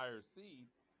was a higher seed.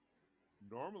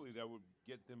 Normally, that would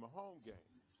get them a home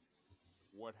game.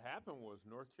 What happened was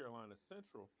North Carolina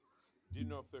Central didn't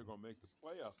know if they were going to make the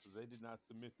playoffs, so they did not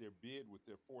submit their bid with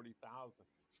their 40,000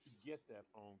 to get that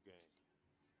home game,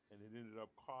 and it ended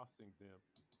up costing them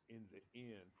in the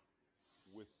end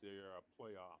with their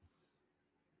playoff.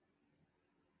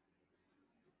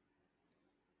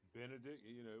 Benedict,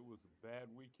 it was a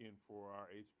bad weekend for our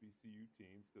HBCU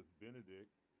teams because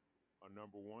Benedict, a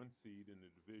number one seed in the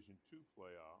Division II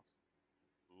playoffs,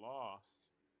 lost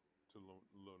to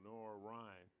Lenore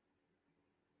Ryan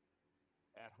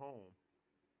at home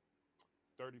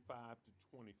 35 to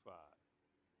 25.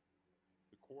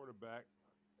 The quarterback,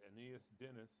 Aeneas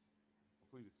Dennis,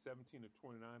 completed 17 of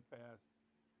 29 pass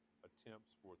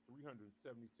attempts for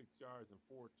 376 yards and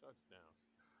four touchdowns,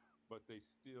 but they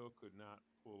still could not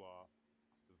pull off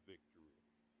the victory.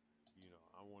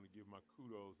 I want to give my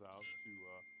kudos out to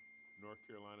North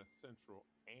Carolina Central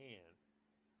and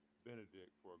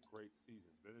Benedict for a great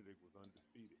season. Benedict was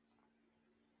undefeated.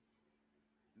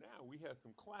 Now we had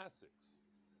some classics.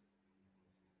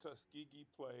 Tuskegee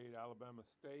played Alabama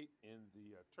State in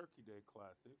the Turkey Day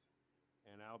Classic,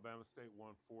 and Alabama State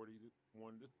won 41-3.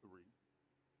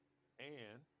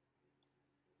 And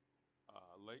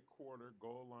late quarter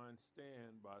goal line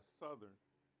stand by Southern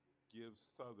gives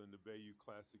Southern the Bayou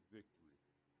Classic victory.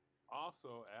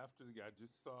 Also, I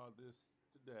just saw this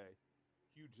today,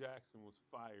 Hugh Jackson was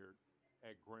fired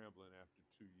at Grambling after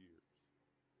 2 years.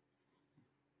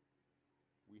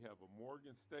 We have a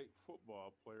Morgan State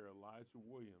football player, Elijah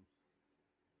Williams,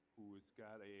 who has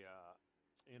got a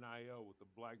NIL with the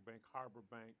Black Bank Harbor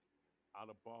Bank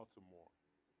out of Baltimore.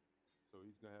 So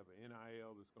he's going to have an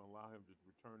NIL that's going to allow him to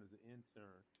return as an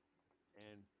intern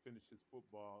and finish his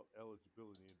football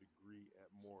eligibility and degree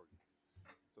at Morgan.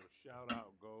 So shout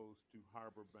out goes to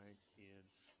Harbor Bank in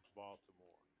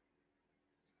Baltimore.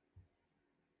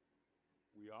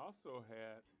 We also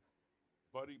had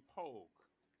Buddy Polk,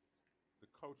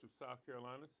 the coach of South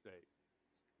Carolina State,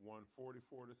 won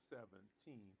 44 to 17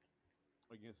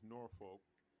 against Norfolk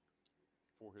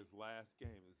for his last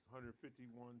game. His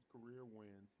 151 career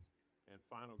wins and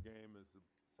final game as the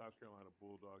South Carolina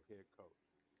Bulldog head coach.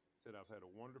 Said, I've had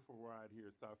a wonderful ride here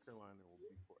at South Carolina and will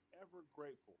be forever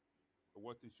grateful for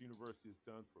what this university has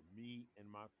done for me and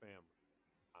my family.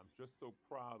 I'm just so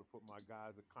proud of what my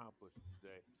guys accomplished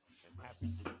today and happy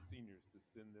for the seniors to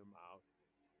send them out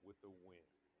with a win.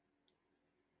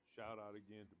 Shout out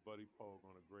again to Buddy Pogue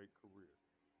on a great career.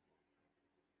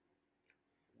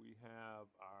 We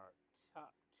have our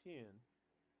top 10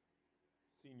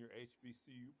 senior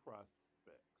HBCU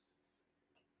prospects.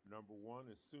 Number one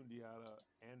is Sundiata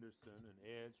Anderson, an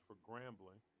edge for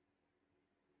Grambling.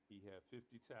 He had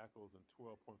 50 tackles and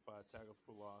 12.5 tackles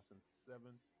for loss and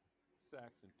 7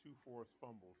 sacks and 2 forced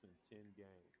fumbles in 10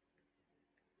 games.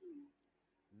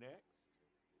 Next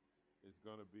is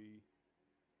going to be,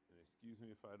 and excuse me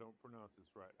if I don't pronounce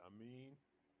this right, Amin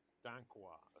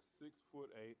Dankwa, a 6'8",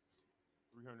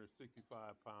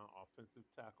 365-pound offensive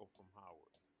tackle from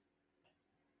Howard.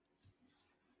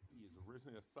 He is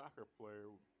originally a soccer player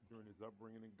during his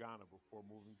upbringing in Ghana before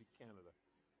moving to Canada,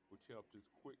 which helped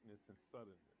his quickness and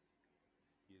suddenness.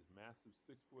 He is massive,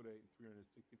 6'8" and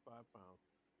 365 pounds,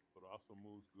 but also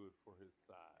moves good for his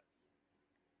size.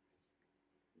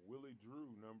 Willie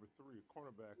Drew, number 3, a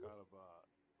cornerback out of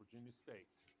Virginia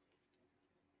State.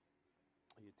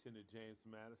 He attended James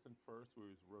Madison first, where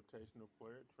he was a rotational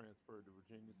player, transferred to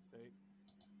Virginia State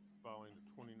following the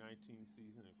 2019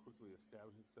 season, and quickly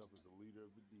established himself as a leader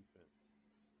of the defense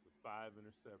with 5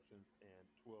 interceptions and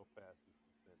 12 passes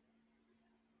defended.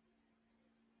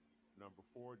 Number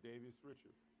 4, Davius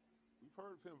Richard. We've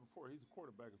heard of him before. He's a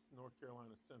quarterback of North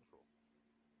Carolina Central.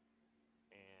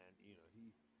 And,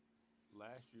 he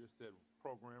last year set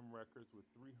program records with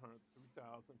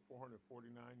 3,449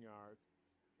 yards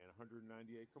and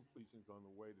 198 completions on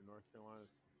the way to North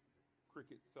Carolina's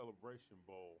Cricket Celebration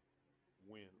Bowl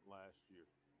win last year.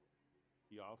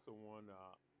 He also won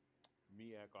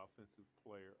MEAC Offensive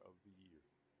Player of the Year.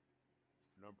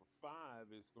 Number 5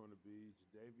 is going to be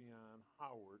Jadavion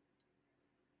Howard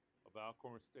of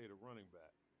Alcorn State, a running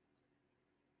back.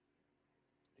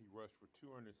 He rushed for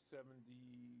 270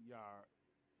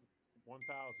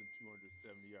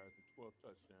 1,270 yards and 12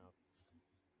 touchdowns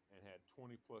and had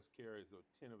 20 plus carries of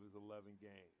 10 of his 11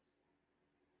 games.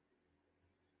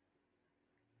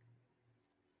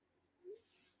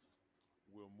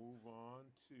 We'll move on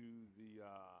to the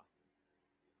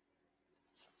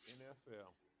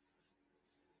NFL.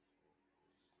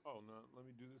 Oh, no, let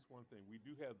me do this one thing. We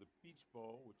do have the Peach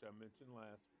Bowl, which I mentioned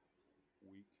last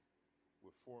week,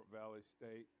 with Fort Valley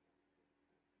State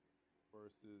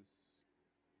versus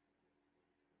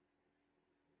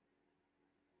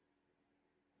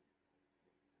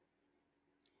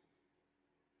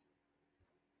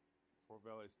Fort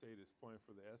Valley State is playing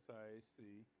for the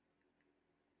SIAC,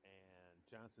 and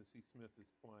Johnson C. Smith is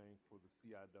playing for the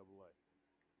CIAA.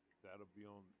 That'll be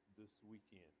on this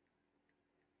weekend.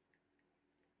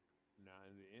 Now,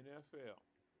 in the NFL,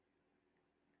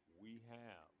 we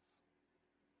have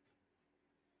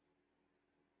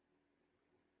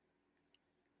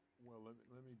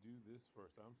let me do this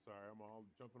first. I'm sorry, I'm all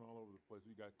jumping all over the place.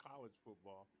 We got college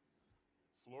football.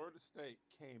 Florida State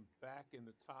came back in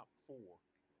the top four.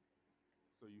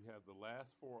 So you have the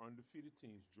last four undefeated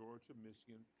teams: Georgia,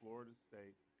 Michigan, Florida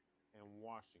State, and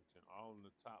Washington, all in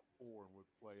the top four and would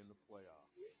play in the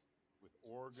playoff. With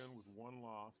Oregon with one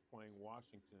loss playing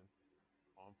Washington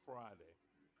on Friday.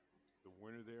 The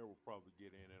winner there will probably get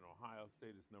in, and Ohio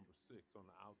State is number 6 on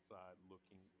the outside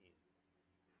looking in.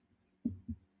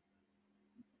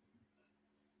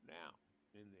 Now,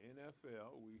 in the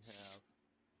NFL, we have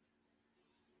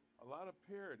a lot of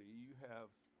parity. You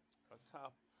have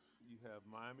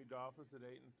Miami Dolphins at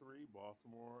 8-3,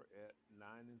 Baltimore at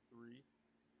 9-3,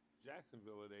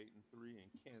 Jacksonville at 8-3,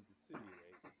 and Kansas City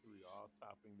at 8-3, all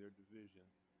topping their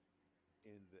divisions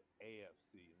in the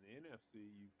AFC. In the NFC,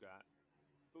 you've got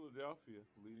Philadelphia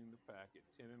leading the pack at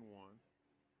 10-1.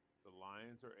 The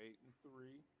Lions are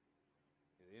 8-3.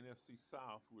 In the NFC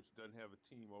South, which doesn't have a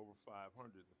team over 500,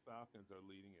 the Falcons are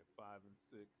leading at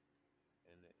 5-6.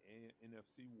 And the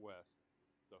NFC West,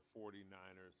 the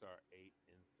 49ers are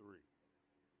 8-3.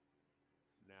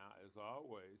 Now, as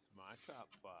always, my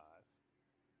top 5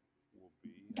 will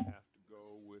be, I have to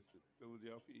go with the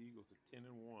Philadelphia Eagles at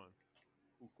 10-1,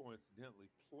 who coincidentally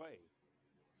play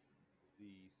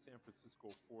the San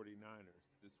Francisco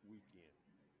 49ers this weekend.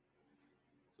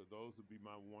 So those would be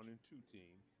my 1 and 2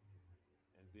 teams.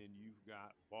 And then you've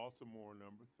got Baltimore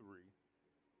number 3,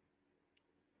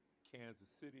 Kansas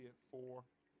City at 4,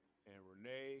 and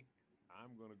Renee,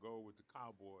 I'm going to go with the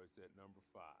Cowboys at number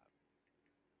 5.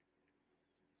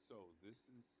 So this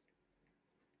is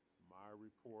my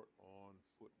report on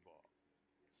football.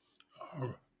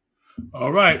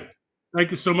 All right.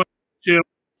 Thank you so much, Jim.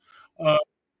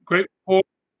 Great report.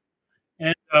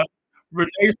 And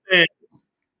Renee said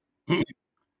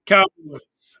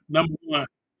Cowboys, number 1.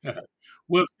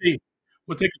 We'll see.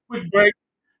 We'll take a quick break,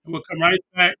 and we'll come right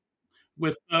back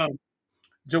with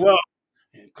Joel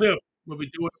and Cliff. We'll be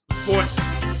doing some sports.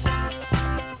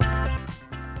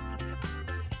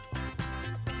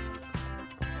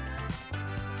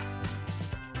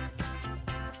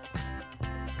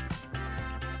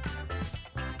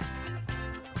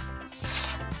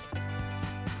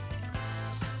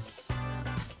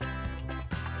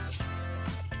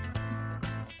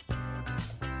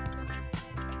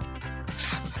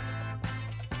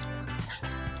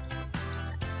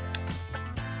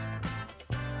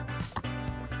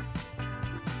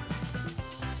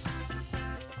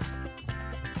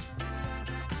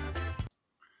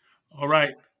 All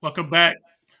right. Welcome back.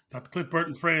 Dr. Cliff Burt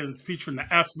and Friends, featuring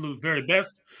the absolute very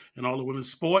best in all the women's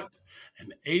sports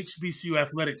and HBCU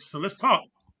athletics. So let's talk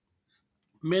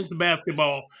men's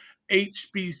basketball,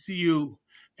 HBCU.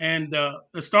 And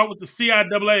let's start with the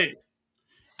CIAA.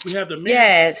 We have the men's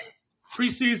Yes.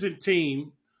 preseason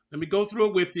team. Let me go through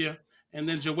it with you. And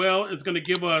then Joelle is going to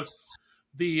give us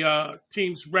the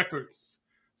team's records.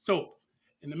 So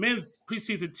in the men's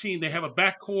preseason team, they have a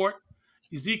backcourt.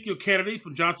 Ezekiel Kennedy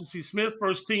from Johnson C. Smith,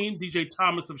 first team. DJ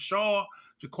Thomas of Shaw.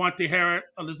 Jaquante Harrod,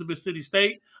 Elizabeth City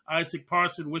State. Isaac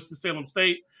Parson, Winston-Salem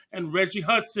State. And Reggie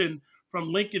Hudson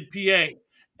from Lincoln, PA.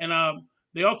 And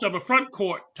they also have a front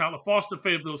court. Tyler Foster,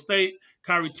 Fayetteville State.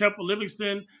 Kyrie Temple,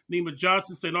 Livingston. Nima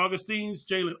Johnson, St. Augustine's.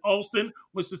 Jalen Alston,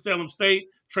 Winston-Salem State.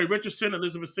 Trey Richardson,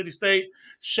 Elizabeth City State.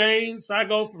 Shane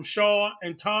Saigo from Shaw.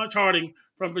 And Taj Harding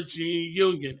from Virginia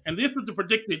Union. And this is the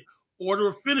predicted order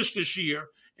of finish this year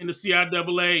in the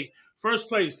CIAA. First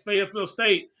place, Fayetteville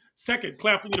State. Second,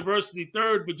 Claflin University.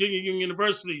 Third, Virginia Union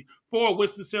University. 4,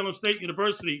 Winston-Salem State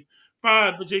University.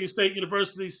 5, Virginia State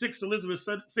University. 6, Elizabeth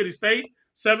City State.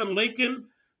 7, Lincoln.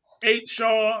 8,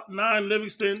 Shaw. 9,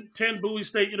 Livingston. 10, Bowie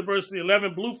State University.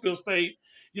 11, Bluefield State.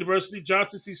 University.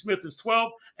 Johnson C. Smith is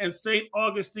 12th, and St.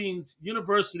 Augustine's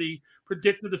University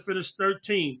predicted to finish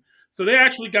 13th. So they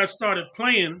actually got started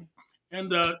playing.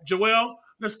 And Joelle,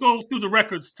 let's go through the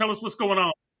records. Tell us what's going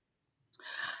on.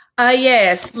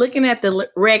 Yes, looking at the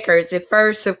records, at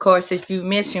first, of course, as you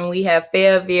mentioned, we have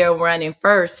Fayetteville running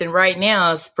first, and right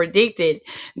now it's predicted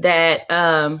that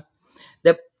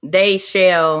they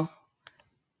shall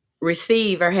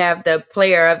receive or have the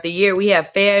player of the year. We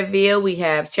have Fayetteville, we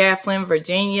have Chafflin,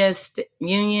 Virginia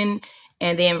Union,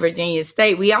 and then Virginia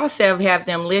State. We also have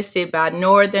them listed by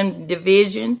Northern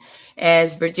Division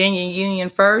as Virginia Union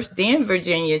first, then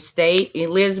Virginia State,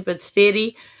 Elizabeth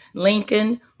City,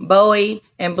 Lincoln, Bowie,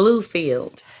 and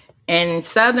Bluefield. And in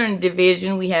Southern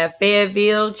Division, we have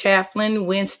Fayetteville, Chafflin,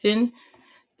 Winston,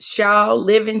 Shaw,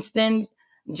 Livingston,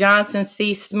 Johnson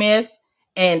C. Smith,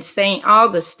 and St.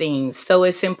 Augustine. So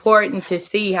it's important to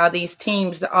see how these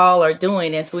teams all are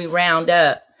doing as we round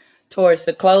up towards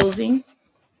the closing.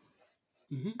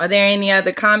 Mhm. Are there any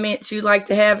other comments you'd like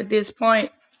to have at this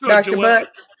point, Sure, Dr. Joelle.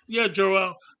 Buck? Yeah,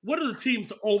 Joelle. What are the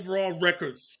team's overall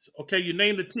records? Okay, you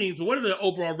name the teams, but what are the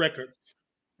overall records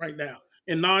right now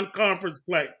in non-conference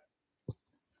play?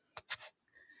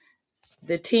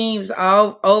 The team's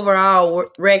all overall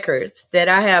records that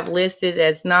I have listed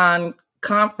as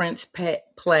non-conference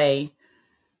play.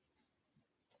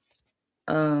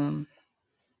 I'm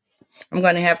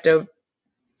going to have to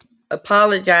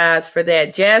apologize for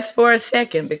that just for a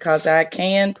second because I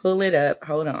can pull it up.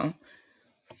 Hold on.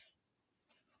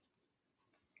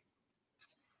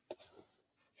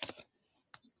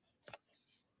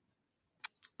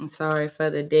 I'm sorry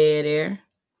for the dead air.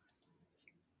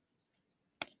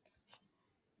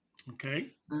 Okay.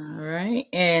 All right.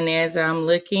 And as I'm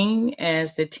looking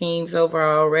as the team's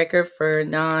overall record for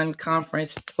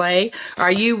non-conference play,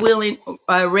 are you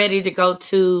ready to go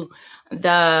to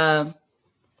the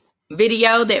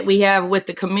video that we have with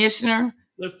the commissioner?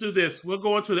 Let's do this. We'll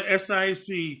go into the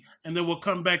SIAC and then we'll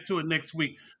come back to it next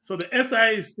week. So the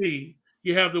SIAC,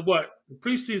 you have the what? The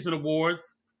preseason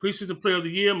awards. Preseason Player of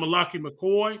the Year, Malaki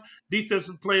McCoy.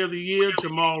 Defensive Player of the Year,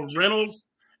 Jamal Reynolds.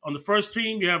 On the first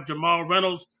team, you have Jamal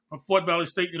Reynolds from Fort Valley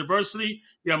State University.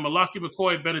 You have Malaki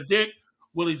McCoy Benedict,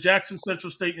 Willie Jackson, Central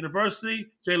State University,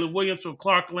 Jalen Williams from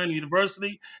Clark Atlanta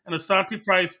University, and Asante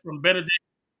Price from Benedict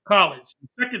College.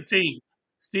 The second team,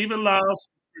 Stephen Lyles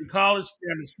from College,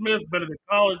 Brandon Smith, Benedict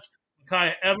College,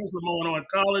 Micaiah Evans, Lamont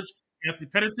College, Anthony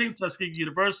Pennington, Tuskegee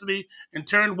University, and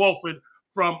Taryn Wolford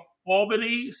from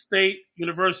Albany State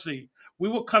University. We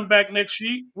will come back next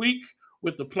week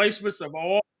with the placements of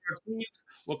all our teams.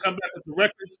 We'll come back with the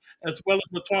records as well as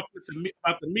we'll talk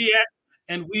about the MEAC,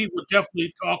 and we will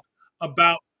definitely talk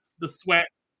about the SWAC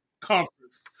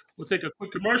conference. We'll take a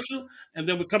quick commercial, and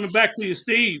then we're coming back to you,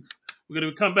 Steve. We're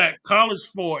going to come back college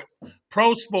sports,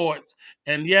 pro sports,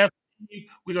 and yes,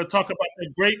 we're going to talk about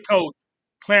that great coach,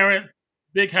 Clarence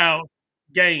Big House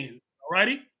Gaines. All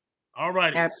righty? All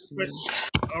righty. Absolutely.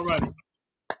 All righty.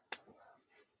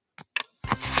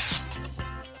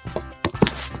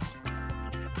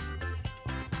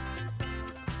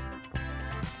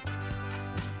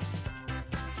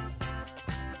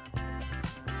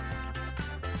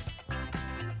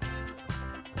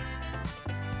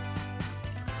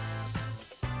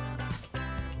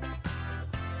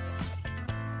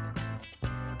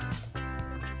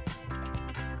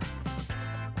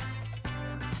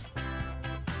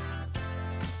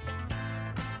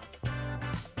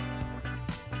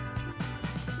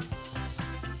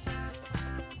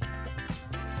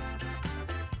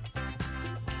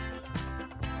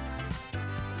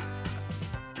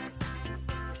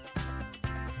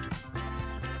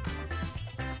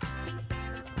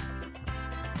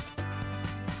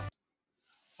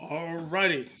 All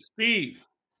righty. Steve,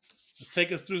 let's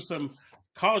take us through some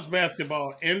college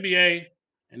basketball, NBA,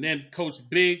 and then Coach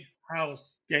Big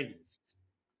House Gaines.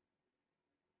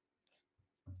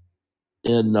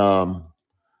 In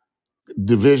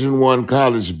Division I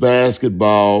college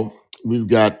basketball, we've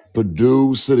got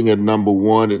Purdue sitting at number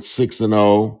 1 at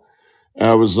 6-0,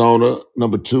 Arizona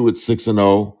number 2 at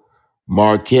 6-0,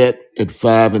 Marquette at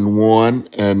 5-1,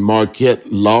 and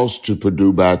Marquette lost to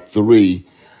Purdue by 3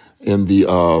 in the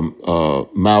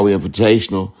Maui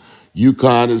Invitational.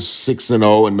 UConn is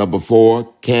 6-0 at number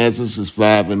 4. Kansas is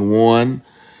 5-1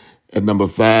 at number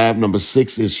 5. Number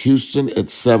 6 is Houston at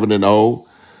 7-0.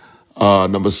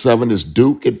 Number 7 is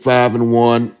Duke at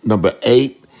 5-1. Number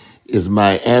 8 is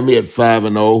Miami at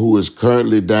 5-0, who is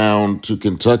currently down to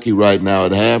Kentucky right now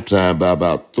at halftime by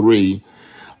about 3.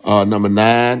 Number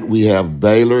 9, we have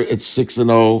Baylor at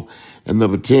 6-0. And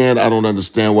number 10, I don't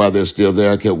understand why they're still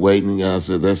there. I kept waiting. I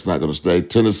said, that's not going to stay.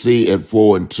 Tennessee at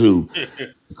 4-2.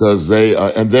 because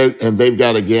they've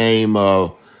got a game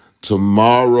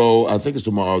tomorrow. I think it's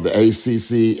tomorrow. The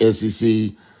ACC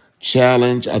SEC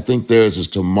Challenge. I think theirs is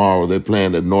tomorrow. They're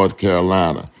playing at North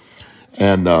Carolina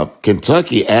and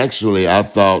Kentucky. Actually, I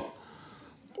thought,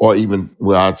 or even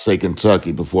well, I'd say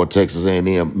Kentucky before Texas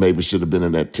A&M maybe should have been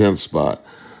in that 10th spot.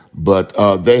 But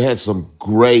they had some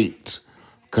great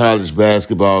college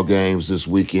basketball games this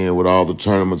weekend with all the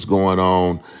tournaments going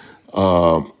on.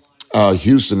 Uh,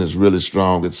 Houston is really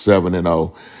strong at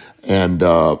 7-0, and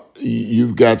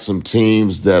you've got some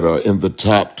teams that are in the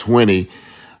top 20,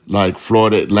 like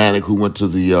Florida Atlantic, who went to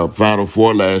the Final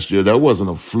Four last year. That wasn't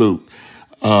a fluke.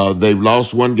 They've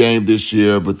lost one game this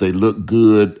year, but they look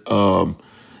good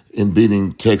in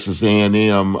beating Texas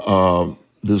A&M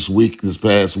this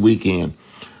past weekend.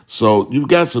 So you've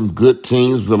got some good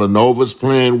teams. Villanova's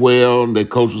playing well, and their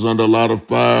coach was under a lot of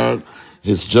fire.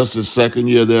 It's just his second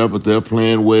year there, but they're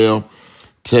playing well.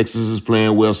 Texas is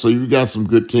playing well. So you've got some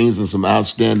good teams and some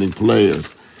outstanding players.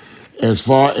 As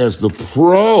far as the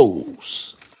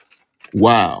pros,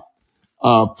 wow.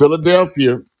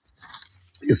 Philadelphia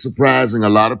is surprising a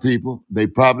lot of people. They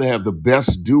probably have the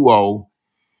best duo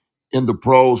in the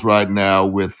pros right now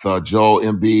with Joel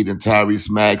Embiid and Tyrese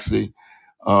Maxey.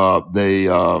 They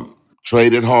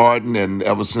traded Harden, and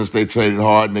ever since they traded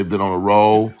Harden, they've been on a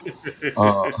roll.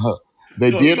 Uh,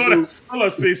 they No, did slow down. lose. Hold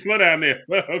on, Steve. Slow down there.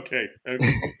 Okay,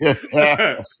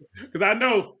 okay. Because I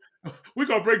know we're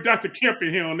gonna bring Dr. Kemp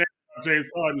in here on that. James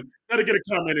Harden. Let her get a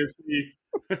comment in, Steve.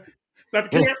 Dr.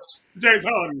 Kemp, James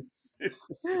Harden.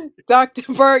 Dr.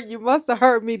 Burt, you must have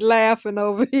heard me laughing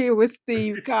over here with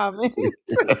Steve comment.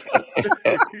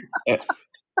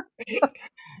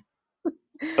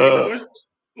 uh,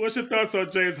 What's your thoughts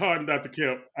on James Harden, Dr.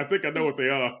 Kemp? I think I know what they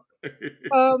are.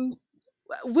 um,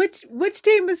 which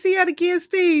team is he at again,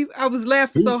 Steve? I was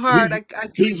laughing he, so hard he's I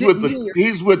he's with didn't the hear.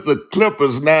 he's with the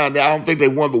Clippers now. I don't think they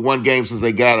won but one game since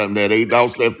they got him there. They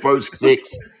lost their first six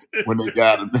when they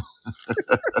got him.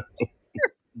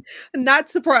 Not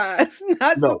surprised.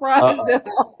 Not No, surprised at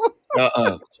all.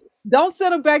 uh. Don't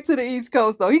send him back to the East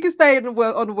Coast though. He can stay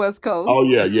on the West Coast. Oh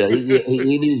yeah, yeah.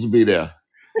 He needs to be there.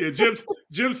 Yeah,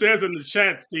 Jim says in the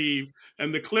chat, Steve,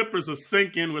 and the Clippers are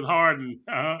sinking with Harden.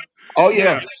 Oh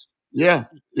Yeah.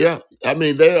 yeah. I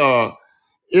mean, they are.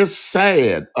 It's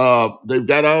sad. They've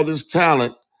got all this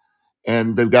talent,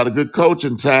 and they've got a good coach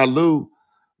in Ty Lue,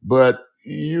 but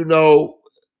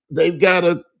they've got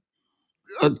a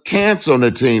cancer on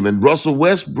their team. And Russell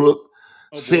Westbrook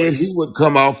Oh boy. said he would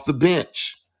come off the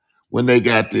bench when they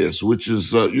got this, which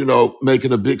is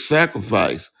making a big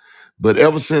sacrifice. But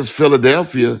ever since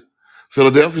Philadelphia's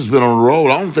been on a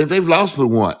roll. I don't think they've lost but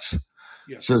once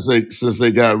Yeah. since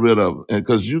they got rid of him. And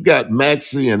because you got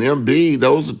Maxey and MB,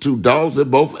 those are two dogs. They're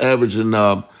both averaging.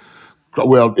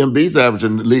 Embiid's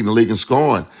averaging leading the league in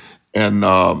scoring, and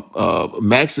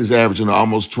Maxey's averaging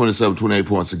almost 27, 28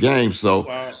 points a game. So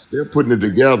Wow. they're putting it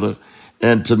together.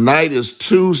 And tonight is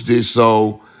Tuesday,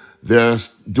 so they're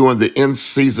doing the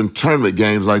in-season tournament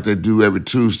games like they do every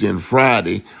Tuesday and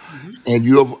Friday. Mm-hmm. And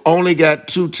you have only got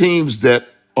two teams that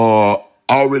are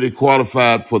already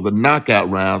qualified for the knockout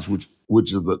rounds,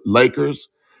 which are the Lakers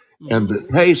and Mm-hmm. the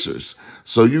Pacers.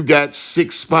 So you got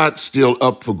six spots still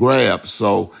up for grabs.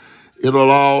 So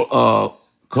it'll all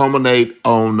culminate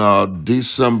on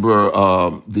December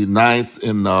the 9th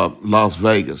in Las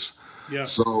Vegas. Yeah.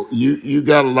 So you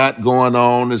got a lot going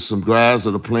on. There's some guys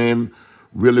that are playing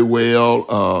really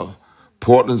well.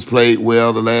 Portland's played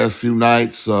well the last few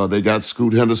nights. They got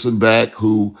Scoot Henderson back,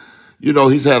 who,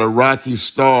 he's had a rocky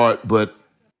start, but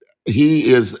he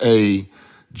is a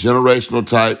generational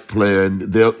type player,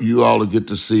 and you all will get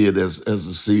to see it as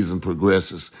the season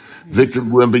progresses. Mm-hmm. Victor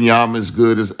Wembanyama is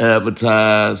good as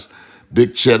advertised.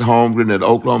 Big Chet Holmgren at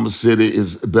Oklahoma City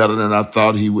is better than I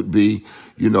thought he would be.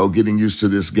 Getting used to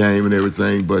this game and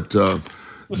everything. But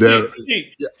Well, there, Steve,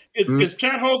 yeah, is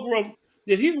Chad Holmgren?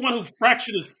 Is he the one who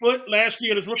fractured his foot last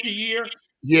year, his rookie year?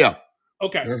 yeah,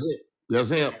 Okay. that's it. That's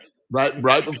him. Okay.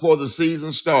 Right before the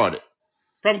season started.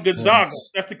 From And Gonzaga.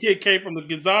 That's the kid came from the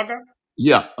Gonzaga.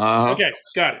 yeah, Okay,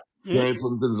 got it. came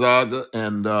from Gonzaga,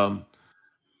 and I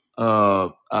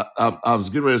was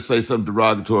getting ready to say something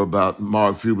derogatory about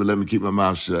Mark Few, but let me keep my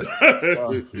mouth shut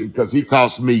because he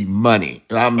cost me money.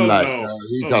 And I'm Oh like, no.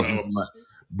 he Oh cost me no. some money.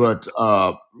 But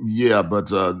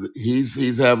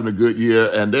he's having a good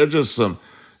year, and they're just some,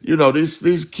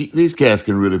 these cats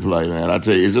can really play, man. I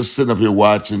tell you, just sitting up here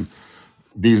watching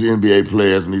these NBA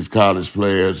players and these college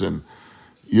players, and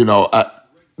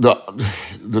the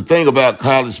the thing about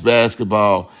college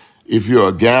basketball, if you're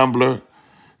a gambler,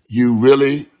 you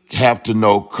really have to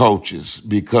know coaches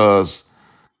because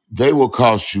they will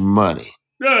cost you money.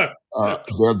 Yeah.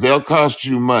 They'll cost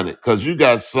you money because you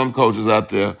got some coaches out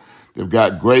there that've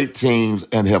got great teams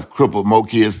and have crippled more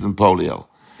kids than polio.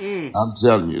 Mm, I'm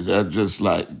telling you, that's just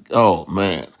like, oh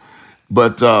man.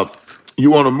 But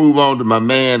you want to move on to my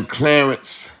man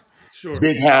Clarence, sure.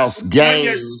 Big House Not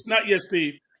yet. Games. Not yet,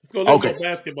 Steve. Let's go a little Okay, more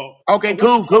basketball. I okay, want to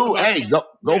cool, talk cool. about. Hey, go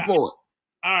Yeah. for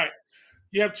All right.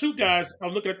 You have two guys.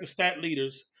 I'm looking at the stat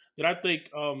leaders that I think.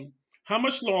 How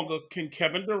much longer can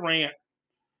Kevin Durant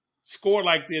score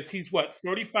like this? He's what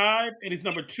 35, and he's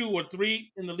number 2 or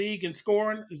 3 in the league in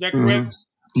scoring. Is that it. correct?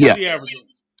 What is Yeah, he averaging?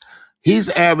 he's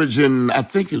averaging, I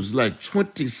think it was like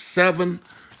 27,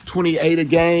 28 a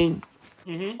game.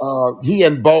 Mm-hmm. He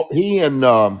and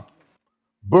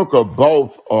Booker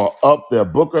both are up there.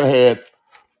 Booker had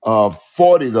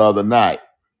 40 the other night,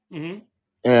 Mm-hmm.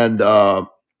 and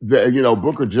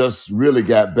Booker just really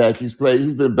got back. He's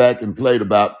been back and played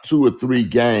about 2 or 3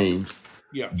 games,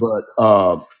 Yeah. but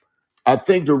I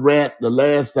think Durant, the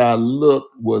last I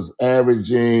looked, was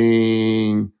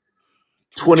averaging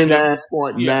 27.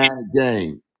 Yeah. 29.9 a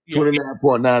game. Yeah.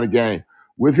 29.9 a game.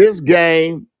 With his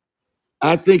game,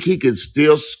 I think he could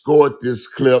still score at this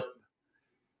clip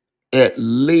at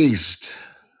least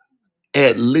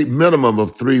minimum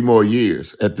of 3 more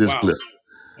years at this Wow. clip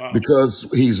Wow. because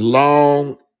he's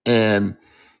long and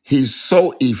he's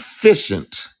so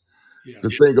efficient. The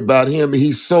Yes. thing about him,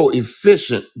 he's so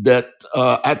efficient that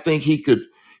I think he could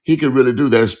really do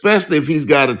that, especially if he's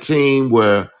got a team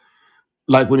where,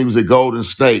 like when he was at Golden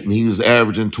State and he was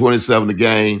averaging 27 a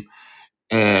game,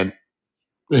 and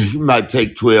he might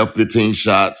take 12, 15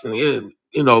 shots, and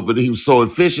but he was so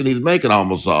efficient, he's making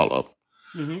almost all of them.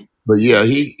 Mm-hmm. But yeah,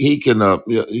 he can.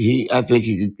 I think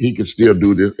he can still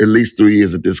do this at least 3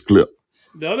 years at this clip.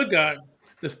 The other guy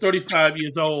that's 35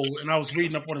 years old, and I was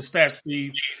reading up on his stats,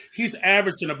 Steve. He's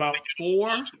averaging about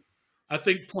four, I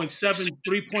think, 0.7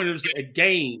 3 pointers a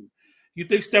game. You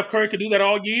think Steph Curry could do that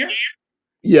all year?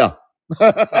 Yeah.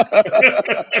 let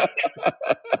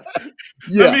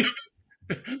Yeah. me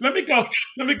let me go.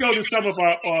 Let me go to some of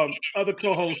our other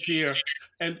co-hosts here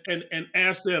and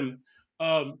ask them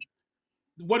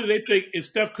what do they think is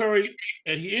Steph Curry,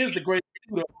 and he is the greatest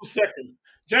shooter. Who's second?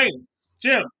 James,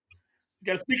 Jim, you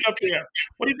got to speak up there.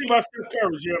 What do you think about Steph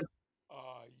Curry, Jim?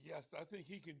 Yes, I think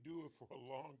he can do it for a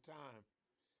long time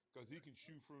because he can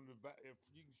shoot from the back. If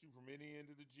he can shoot from any end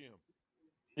of the gym,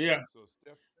 Yeah. so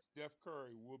Steph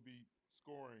Curry will be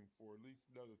scoring for at least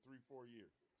another 3 4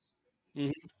 years.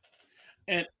 Mhm.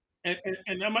 And,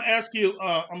 and I'm gonna ask you.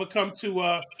 I'm gonna come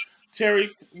to Terry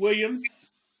Williams.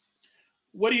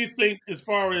 What do you think as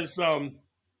far as the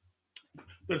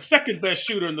second best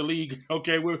shooter in the league?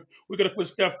 Okay, we're gonna put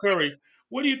Steph Curry.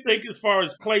 What do you think as far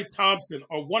as Klay Thompson,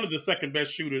 or one of the second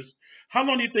best shooters? How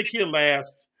long do you think he'll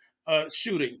last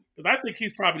shooting? Because I think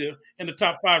he's probably in the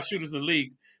top 5 shooters in the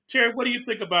league. Terry, what do you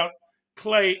think about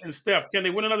Klay and Steph? Can they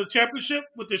win another championship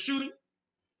with their shooting?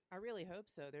 I really hope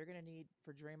so. They're going to need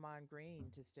for Draymond Green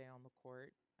to stay on the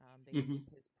court. They Hmm. need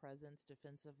his presence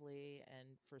defensively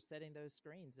and for setting those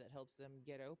screens that helps them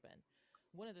get open.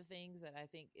 One of the things that I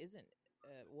think isn't,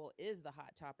 is the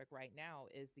hot topic right now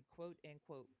is the quote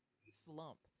unquote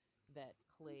slump that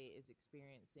Clay is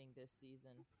experiencing this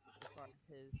season as far as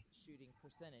his shooting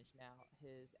percentage. Now,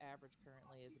 his average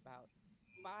currently is about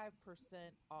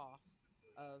 5% off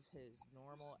of his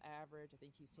normal average. I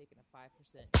think he's taken a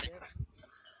 5% dip.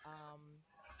 Um,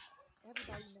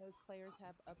 Everybody knows players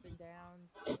have up and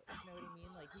downs. You know what I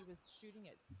mean? Like he was shooting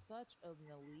at such an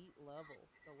elite level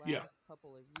the Yeah. last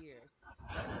couple of years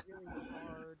that it's really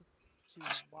hard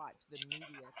to watch the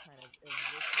media kind of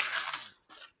eviscerate him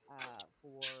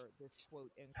for this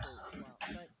quote unquote slump.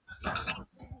 But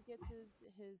hopefully he gets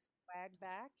his swag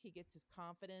back, he gets his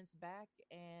confidence back,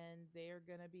 and they're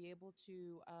gonna be able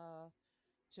to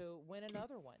win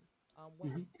another one.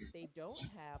 One Hmm. they don't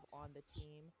have on the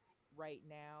team right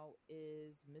now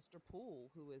is Mr.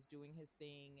 Poole, who is doing his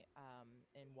thing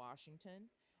in Washington,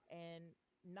 and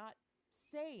not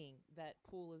saying that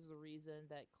Poole is the reason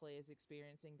that Clay is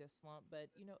experiencing this slump, but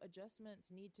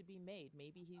adjustments need to be made.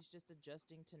 Maybe he's just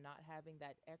adjusting to not having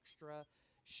that extra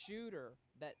shooter,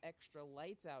 that extra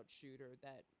lights out shooter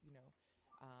that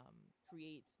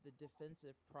creates the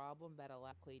defensive problem that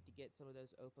allow Clay to get some of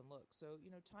those open looks. So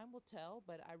time will tell,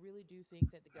 but I really do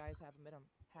think that the guys have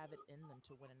it in them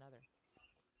to win another.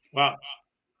 Wow.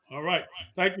 All right.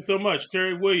 Thank you so much,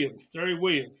 Terry Williams. Terry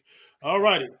Williams. All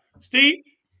righty. Steve?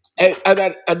 Hey, I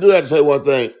do have to say one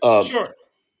thing. Sure.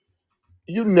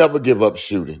 You never give up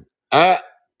shooting. I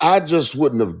just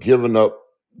wouldn't have given up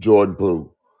Jordan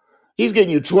Poole. He's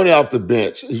getting you 20 off the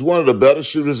bench. He's one of the better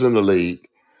shooters in the league.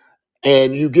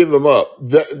 and you give him up,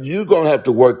 you're gonna have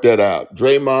to work that out.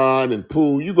 Draymond and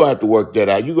Poole, you're gonna have to work that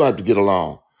out. You're gonna have to get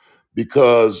along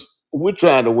because we're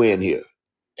trying to win here,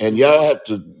 and Mhm. y'all have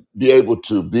to be able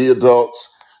to be adults,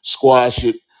 squash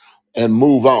it, and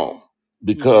move on Mhm.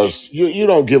 because you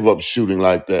don't give up shooting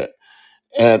like that.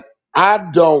 And I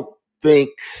don't think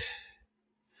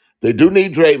they do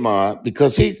need Draymond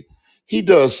because he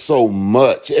does so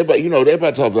much. Everybody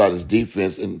talks about his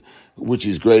defense and which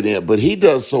he's great in, but he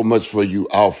does so much for you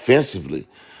offensively.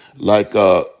 Like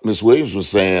Miss Williams was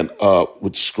saying,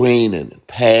 with screening and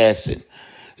passing.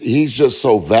 He's just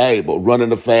so valuable.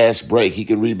 Running a fast break. He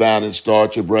can rebound and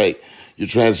start your break. Your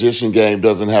transition game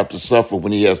doesn't have to suffer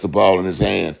when he has the ball in his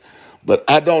hands. But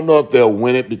I don't know if they'll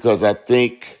win it because I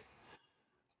think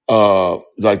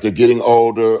like they're getting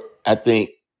older. I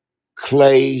think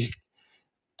Clay,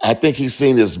 I think he's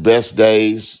seen his best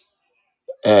days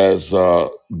as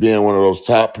being one of those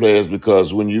top players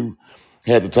because when you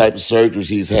had the type of surgeries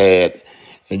he's had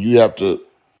and you have to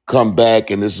come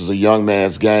back and this is a young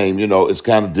man's game, it's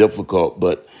kind of difficult,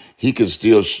 but he can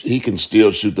still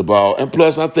shoot the ball. And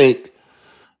plus, I think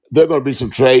there are going to be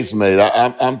some trades made.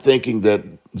 I'm thinking that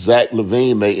Zach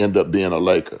LaVine may end up being a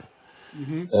Laker.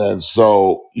 Mhm. And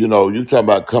so, you talking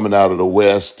about coming out of the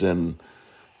West and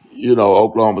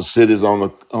Oklahoma City's on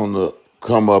the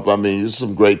come up. I mean, there's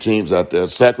some great teams out there.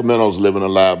 Sacramento's living a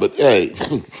lie, but hey,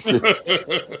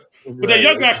 But that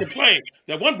young guy can play.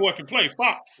 That one boy can play.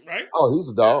 Fox, right? oh, he's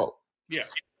a dog. Yeah.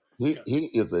 He Yeah. he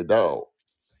is a dog.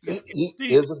 Yeah. He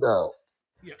Steve. is a dog.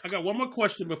 Yeah. I got one more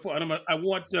question before, and I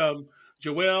want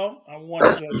Joelle. I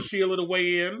want Sheila to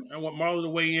weigh in. I want Marla to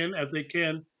weigh in as they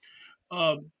can.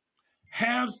 Um,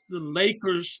 has the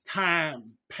Lakers'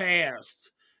 time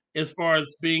passed as far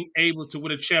as being able to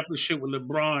win a championship with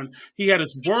LeBron? He had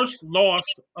his worst loss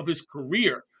of his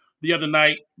career the other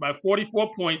night by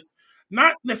 44 points.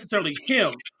 Not necessarily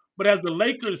him, but as the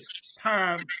Lakers'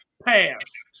 time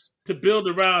passed to build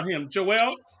around him.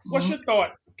 Joel, what's Mhm. your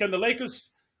thoughts? Can the Lakers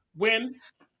win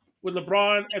with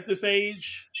LeBron at this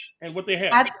age and what they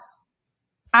have? I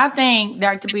I think,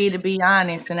 Dr. B, to be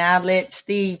honest, and I'll let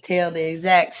Steve tell the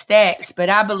exact stats, but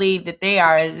I believe that they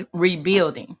are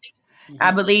rebuilding.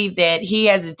 I Hmm. believe that he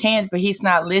has a chance, but he's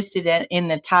not listed in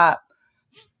the top,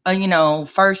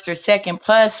 first or second,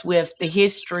 plus with the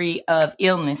history of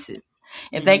illnesses.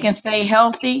 If they Hmm. can stay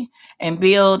healthy and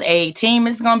build a team,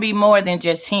 it's going to be more than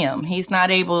just him. He's not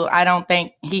able, I don't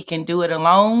think he can do it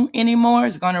alone anymore.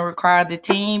 It's going to require the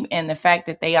team and the fact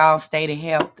that they all stay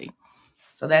healthy.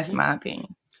 So that's Hmm. my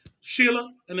opinion. Sheila,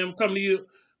 and then we'll come to you,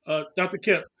 Dr.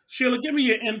 Kemp. Sheila, give me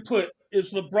your input.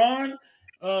 Is LeBron,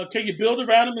 can you build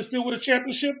around him and still win a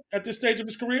championship at this stage of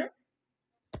his career?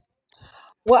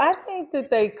 Well, I think that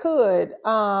they could,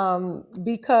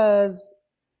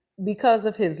 because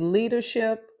of his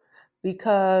leadership,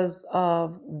 because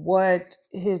of what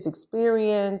his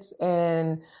experience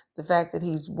and the fact that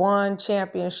he's won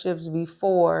championships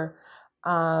before.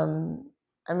 Um,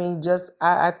 I mean, just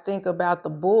I think about the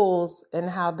Bulls and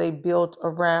how they built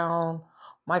around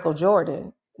Michael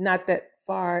Jordan, not that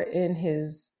far in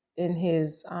his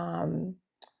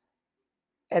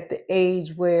at the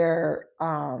age where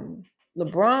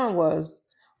LeBron was,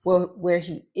 well, where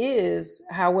he is.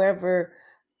 However,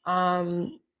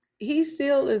 um, he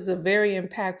still is a very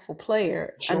impactful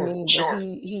player. I Sure. mean, but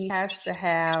he has to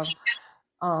have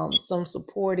some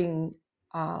supporting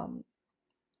um,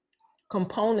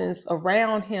 components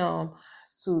around him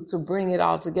to bring it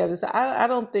all together. So I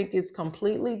don't think it's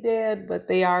completely dead, but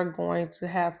they are going to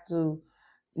have to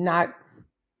not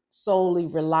solely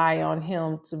rely on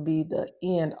him to be the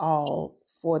end all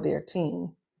for their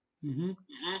team. Hmm.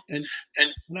 And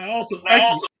now also,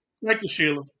 thank you,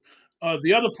 Sheila.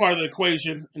 The other part of the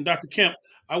equation, and Dr. Kemp,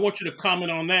 I want you to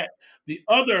comment on that. The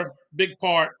other big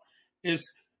part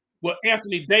is will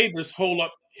Anthony Davis hold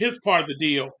up his part of the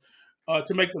deal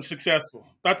to make them successful?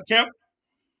 Dr. Kemp?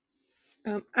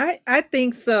 I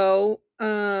think so.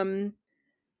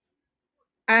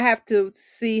 I have to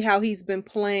see how he's been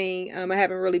playing. I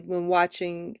haven't really been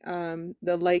watching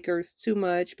the Lakers too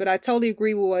much, but I totally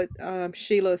agree with what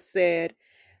Sheila said.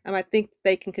 I think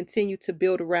they can continue to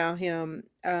build around him.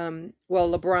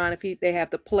 Well, LeBron, if they have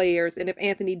the players, and if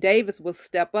Anthony Davis will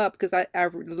step up, because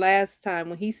last time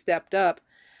when he stepped up,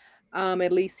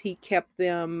 at least he kept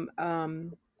them,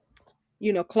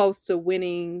 close to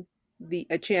winning the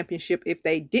a championship if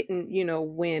they didn't,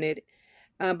 win it.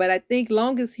 But I think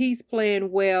long as he's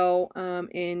playing well, and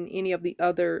any of the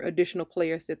other additional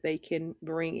players that they can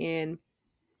bring in,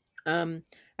 um,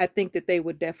 I think that they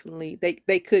would definitely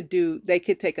they could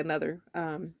take another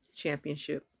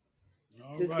championship.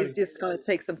 All It's right. just going to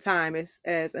take some time, as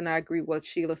and I agree with what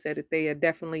Sheila said, that they are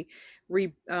definitely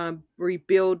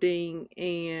rebuilding,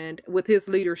 and with his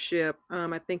leadership,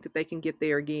 I think that they can get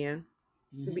there again.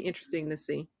 It'd be Hmm. interesting to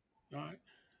see. All right.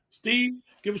 Steve,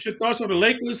 give us your thoughts on the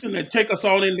Lakers and then take us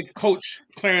all into Coach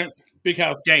Clarence Big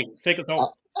House games. Take us I,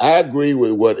 over. I agree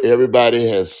with what everybody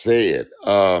has said.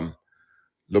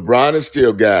 LeBron has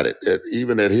still got it,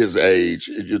 even at his age.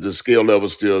 The skill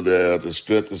level's still there, the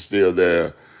strength is still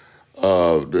there,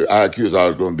 the IQ is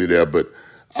always going to be there. But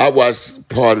I watched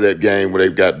part of that game where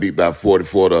they got beat by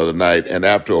 44 the other night, and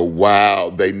after a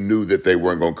while, they knew that they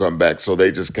weren't going to come back, so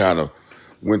they just kind of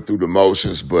went through the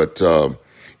motions. But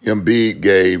Embiid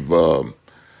gave Anthony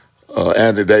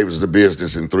Davis the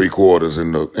business in 3 quarters.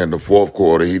 In the fourth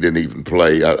quarter, he didn't even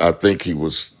play. I think he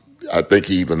was. I think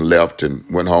he even left and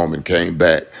went home and came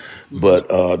back. Hmm.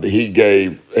 But he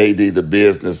gave AD the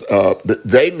business.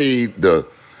 They need the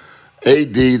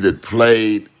AD that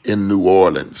played in New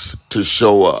Orleans to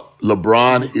show up.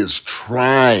 LeBron is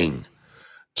trying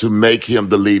to make him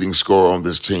the leading scorer on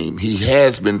this team. He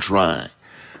has been trying,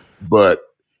 but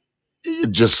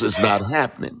it just is not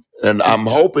happening. And I'm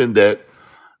hoping that,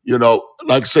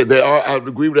 like I said, they are. I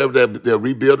agree with everything. They're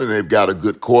rebuilding. They've got a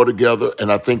good core together,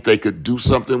 and I think they could do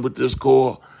something with this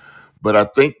core. But I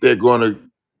think they're going to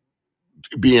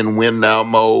be in win now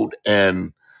mode,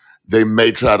 and they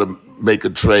may try to make a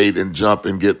trade and jump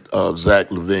and get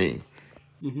Zach Levine.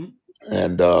 Hmm.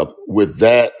 And with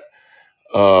that,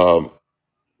 um,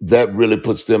 that really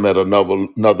puts them at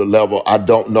another level. I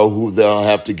don't know who they'll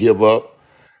have to give up.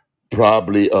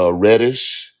 Probably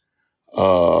Reddish,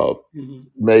 uh, Hmm.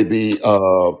 maybe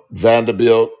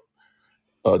Vanderbilt,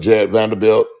 Jared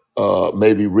Vanderbilt,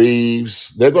 maybe Reeves.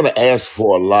 They're going to ask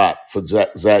for a lot for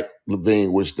Zach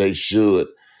Levine, which they should.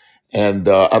 And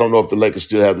I don't know if the Lakers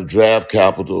still have the draft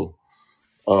capital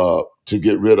to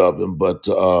get rid of him, but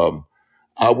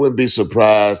I wouldn't be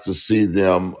surprised to see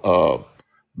them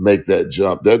make that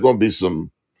jump. There are going to be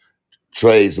some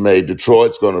trades made.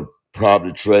 Detroit's going to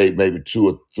probably trade maybe 2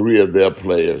 or 3 of their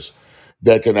players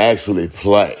that can actually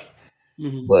play,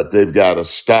 Hmm. but they've got a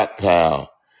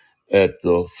stockpile at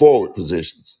the forward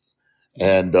positions,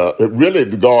 and really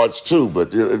the guards too. But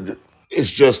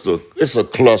it's a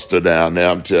cluster down there.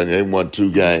 I'm telling you, they won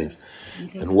 2 games,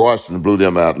 Okay. and Washington blew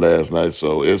them out last night.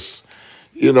 So it's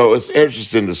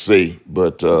interesting to see,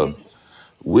 but Okay.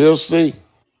 we'll see.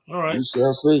 All right. We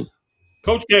shall see.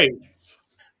 Coach Gaines.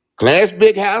 Clarence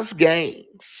Big House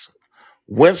Games,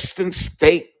 Winston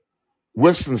State,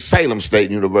 Winston-Salem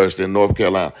State University in North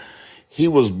Carolina. He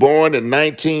was born in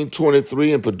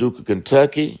 1923 in Paducah,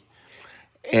 Kentucky,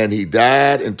 and he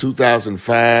died in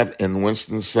 2005 in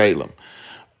Winston-Salem.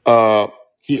 Uh,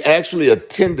 he actually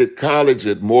attended college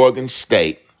at Morgan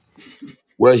State,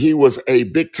 where he was a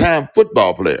big-time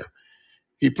football player.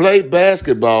 He played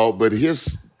basketball, but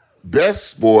his best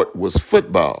sport was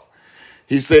football.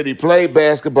 He said he played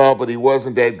basketball, but he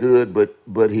wasn't that good,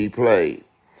 but he played.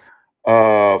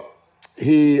 Uh,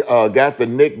 he got the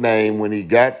nickname when he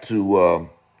got to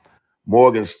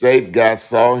Morgan State. Guy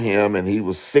saw him, and he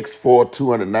was 6'4",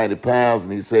 290 pounds,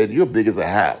 and he said, "You're big as a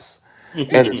house,"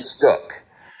 and it stuck,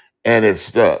 and it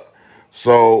stuck.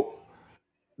 So,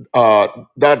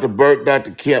 Dr. Burt,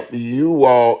 Dr. Kemp,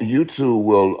 you two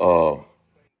will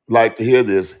like to hear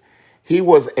this. He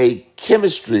was a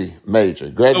chemistry major,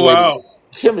 Oh graduated wow.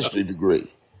 chemistry degree,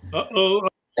 Uh oh.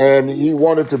 and he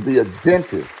wanted to be a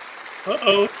dentist. Uh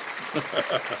oh.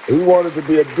 He wanted to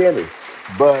be a dentist,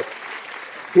 but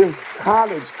his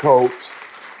college coach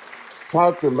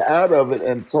talked him out of it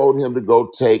and told him to go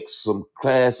take some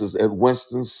classes at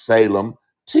Winston-Salem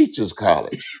Teachers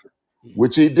College,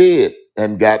 which he did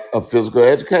and got a physical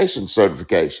education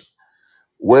certification.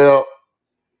 Well,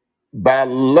 by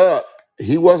luck,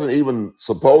 he wasn't even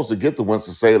supposed to get the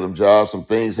Winston-Salem job. Some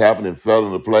things happened and fell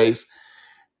into place,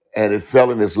 and it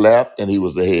fell in his lap, and he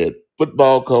was the head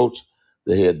football coach,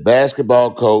 the head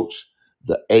basketball coach,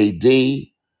 the AD,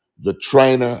 the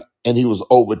trainer, and he was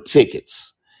over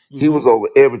tickets. He Hmm. was over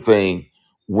everything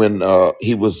when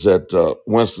he was at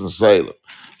Winston-Salem.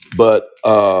 But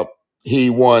he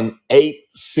won 8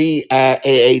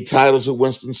 CIAA titles at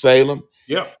Winston-Salem,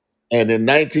 Yeah. and in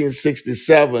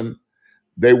 1967,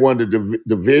 they won the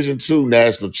Division II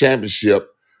national championship,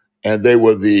 and they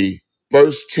were the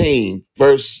first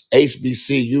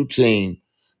HBCU team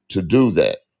to do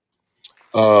that.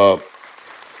 Uh,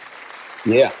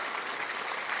 yeah,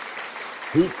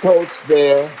 he coached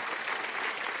there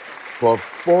for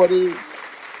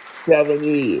 47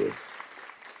 years.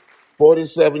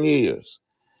 47 years.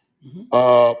 Hmm.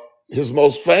 Uh, his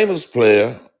most famous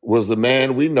player was the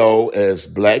man we know as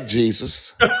Black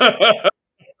Jesus,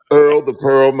 Earl the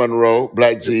Pearl Monroe,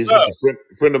 Black Yes, Jesus. sir.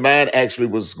 A friend of mine actually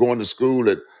was going to school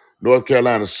at North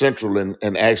Carolina Central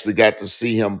and actually got to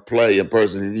see him play in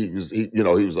person. He was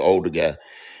an older guy,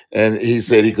 and he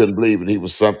said he couldn't believe it. He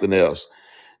was something else.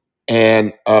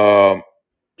 And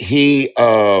he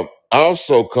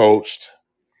also coached,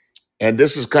 and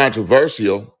this is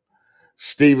controversial,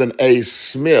 Stephen A.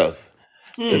 Smith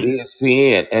at Hmm.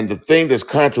 ESPN. And the thing that's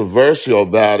controversial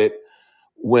about it,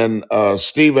 when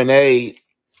Stephen A.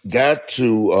 got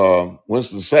to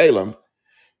Winston-Salem,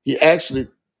 he actually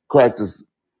cracked his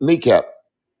kneecap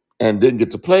and didn't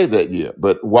get to play that year.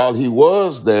 But while he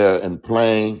was there and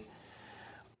playing,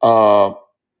 uh,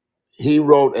 he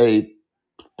wrote a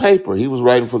paper. He was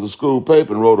writing for the school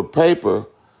paper and wrote a paper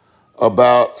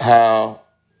about how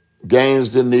Gaines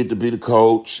didn't need to be the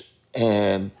coach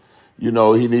and, he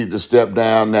needed to step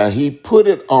down. Now, he put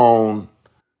it on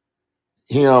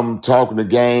him talking to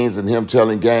Gaines and him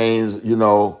telling Gaines,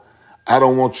 I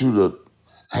don't want you to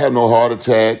have no heart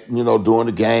attack, during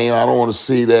the game. I don't want to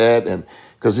see that. And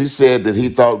because he said that he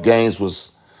thought Gaines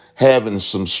was having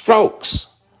some strokes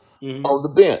Hmm. on the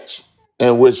bench,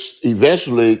 and which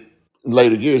eventually, in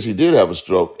later years, he did have a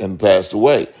stroke and passed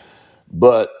away.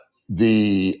 But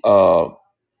the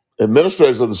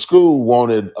administrators of the school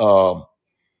wanted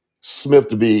Smith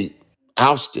to be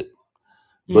ousted,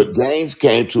 but Hmm. Gaines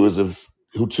came to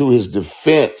his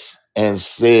defense and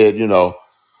said,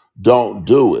 don't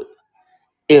do it.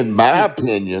 In my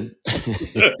opinion,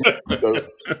 because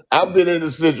I've been in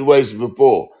this situation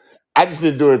before. I just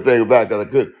didn't do anything about it because I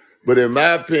couldn't. But in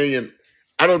my opinion,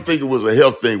 I don't think it was a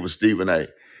health thing with Stephen A.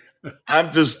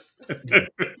 I'm just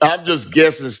I'm just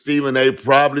guessing Stephen A.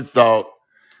 probably thought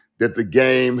that the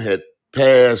game had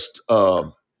passed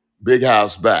Big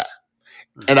House by.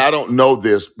 And I don't know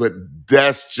this, but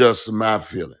that's just my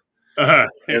feeling. Uh-huh.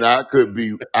 And I could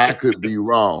be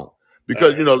wrong. All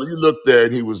Because right. you look there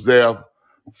and he was there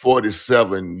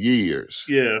 47 years.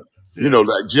 Yeah. Yeah.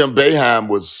 Like Jim Boeheim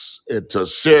was at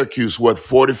Syracuse, what,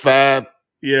 45?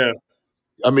 Yeah.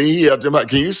 I mean, he helped him out.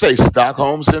 Can you say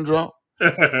Stockholm syndrome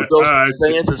All with those right.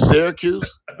 fans at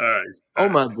Syracuse? All right. Oh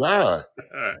my God.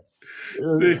 All right.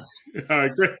 See, Yeah. all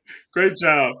right, great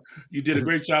job. You did a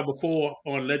great job before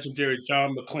on legendary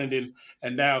John McClendon,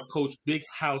 and now Coach Big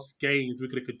House Gaines. We're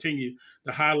going to continue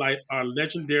to highlight our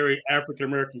legendary African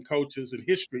American coaches in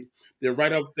history. They're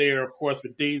right up there, of course,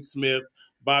 with Dean Smith,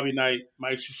 Bobby Knight,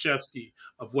 Mike Krzyzewski,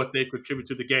 of what they contribute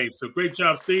to the game. So great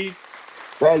job, Steve.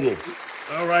 Thank you.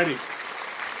 All righty.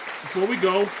 Before we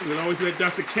go, we'll always let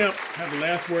Dr. Kemp have the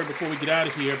last word before we get out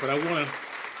of here. But I want to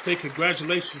say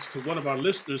congratulations to one of our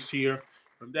listeners here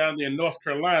from down there in North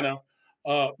Carolina,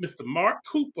 Mr. Mark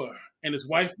Cooper and his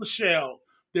wife Michelle.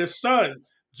 Their son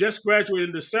just graduated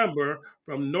in December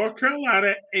from North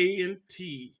Carolina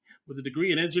A&T with a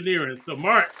degree in engineering. So,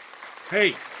 Mark,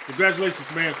 hey,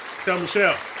 congratulations, man. Tell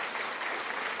Michelle.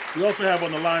 We also have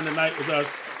on the line tonight with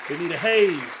us Benita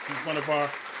Hayes. She's one of our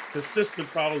consistent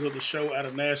followers of the show out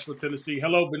of Nashville, Tennessee.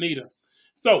 Hello, Benita.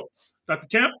 So, Dr.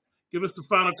 Kemp, give us the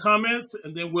final comments,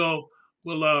 and then we'll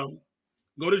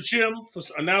go to Jim for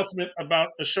an announcement about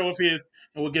a show of his,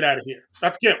 and we'll get out of here.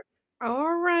 Dr. Kemp.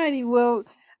 All righty. Well,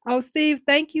 Steve,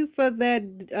 thank you for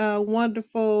that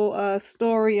wonderful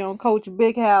story on Coach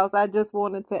Big House. I just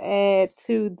wanted to add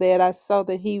to that. I saw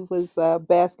that he was a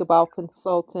basketball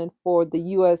consultant for the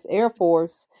U.S. Air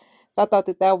Force. So I thought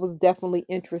that that was definitely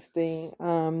interesting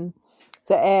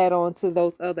to add on to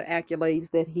those other accolades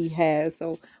that he has.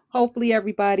 So hopefully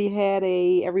everyone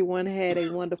had a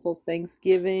wonderful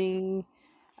Thanksgiving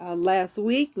last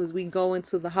week as we go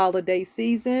into the holiday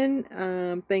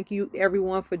season. Thank you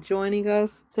everyone for joining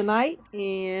us tonight.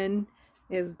 And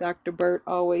as Dr. Burt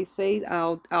always says,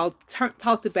 I'll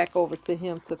toss it back over to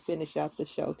him to finish out the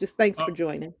show. Just thanks Uh, for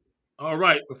joining. All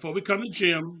right. Before we come to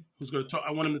Jim, who's going to talk,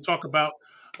 I want him to talk about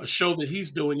a show that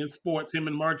he's doing in sports. Him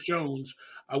and Mark Jones.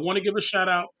 I want to give a shout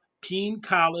out Keene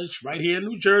College right here in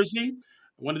New Jersey.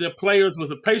 One of their players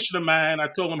was a patient of mine. I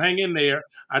told him hang in there.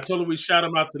 I told him we shout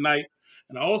him out tonight.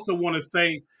 And I also want to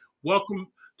say welcome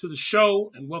to the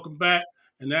show and welcome back.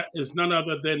 And that is none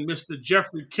other than Mr.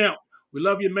 Jeffrey Kemp. We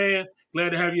love you, man.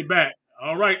 Glad to have you back.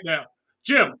 All right, now,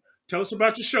 Jim, tell us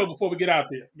about your show before we get out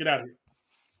there. Get out of here.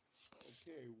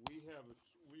 Okay,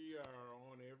 we are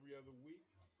on every other week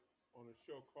on a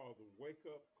show called The Wake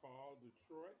Up Call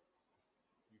Detroit.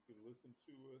 You can listen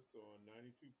to us on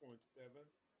 92.7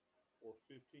 or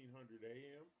 1500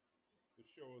 AM. The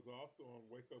show is also on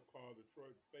Wake Up Call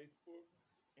Detroit Facebook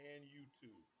and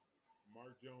YouTube.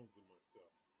 Mark Jones and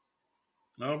myself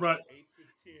All from right. 8 to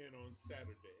 10 on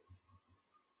Saturday.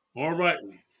 All right.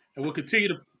 And we'll continue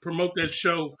to promote that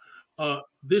show.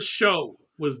 This show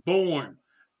was born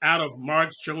out of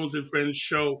Mark Jones and Friends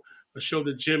show, a show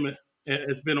that Jim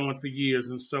has been on for years.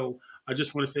 And so I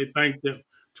just want to say thank them.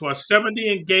 To our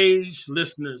 70 engaged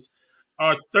listeners,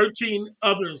 our 13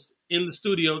 others in the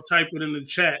studio, type it in the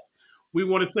chat. We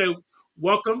want to say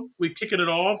welcome. We're kicking it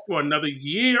off for another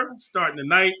year, starting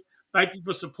tonight. Thank you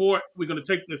for support. We're going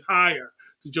to take this higher.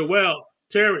 To Joelle,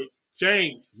 Terry,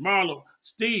 James, Marlo,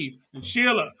 Steve, and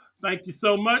Sheila, thank you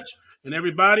so much. And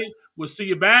everybody, we'll see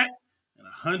you back in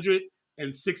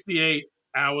 168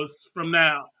 hours from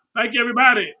now. Thank you,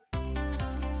 everybody.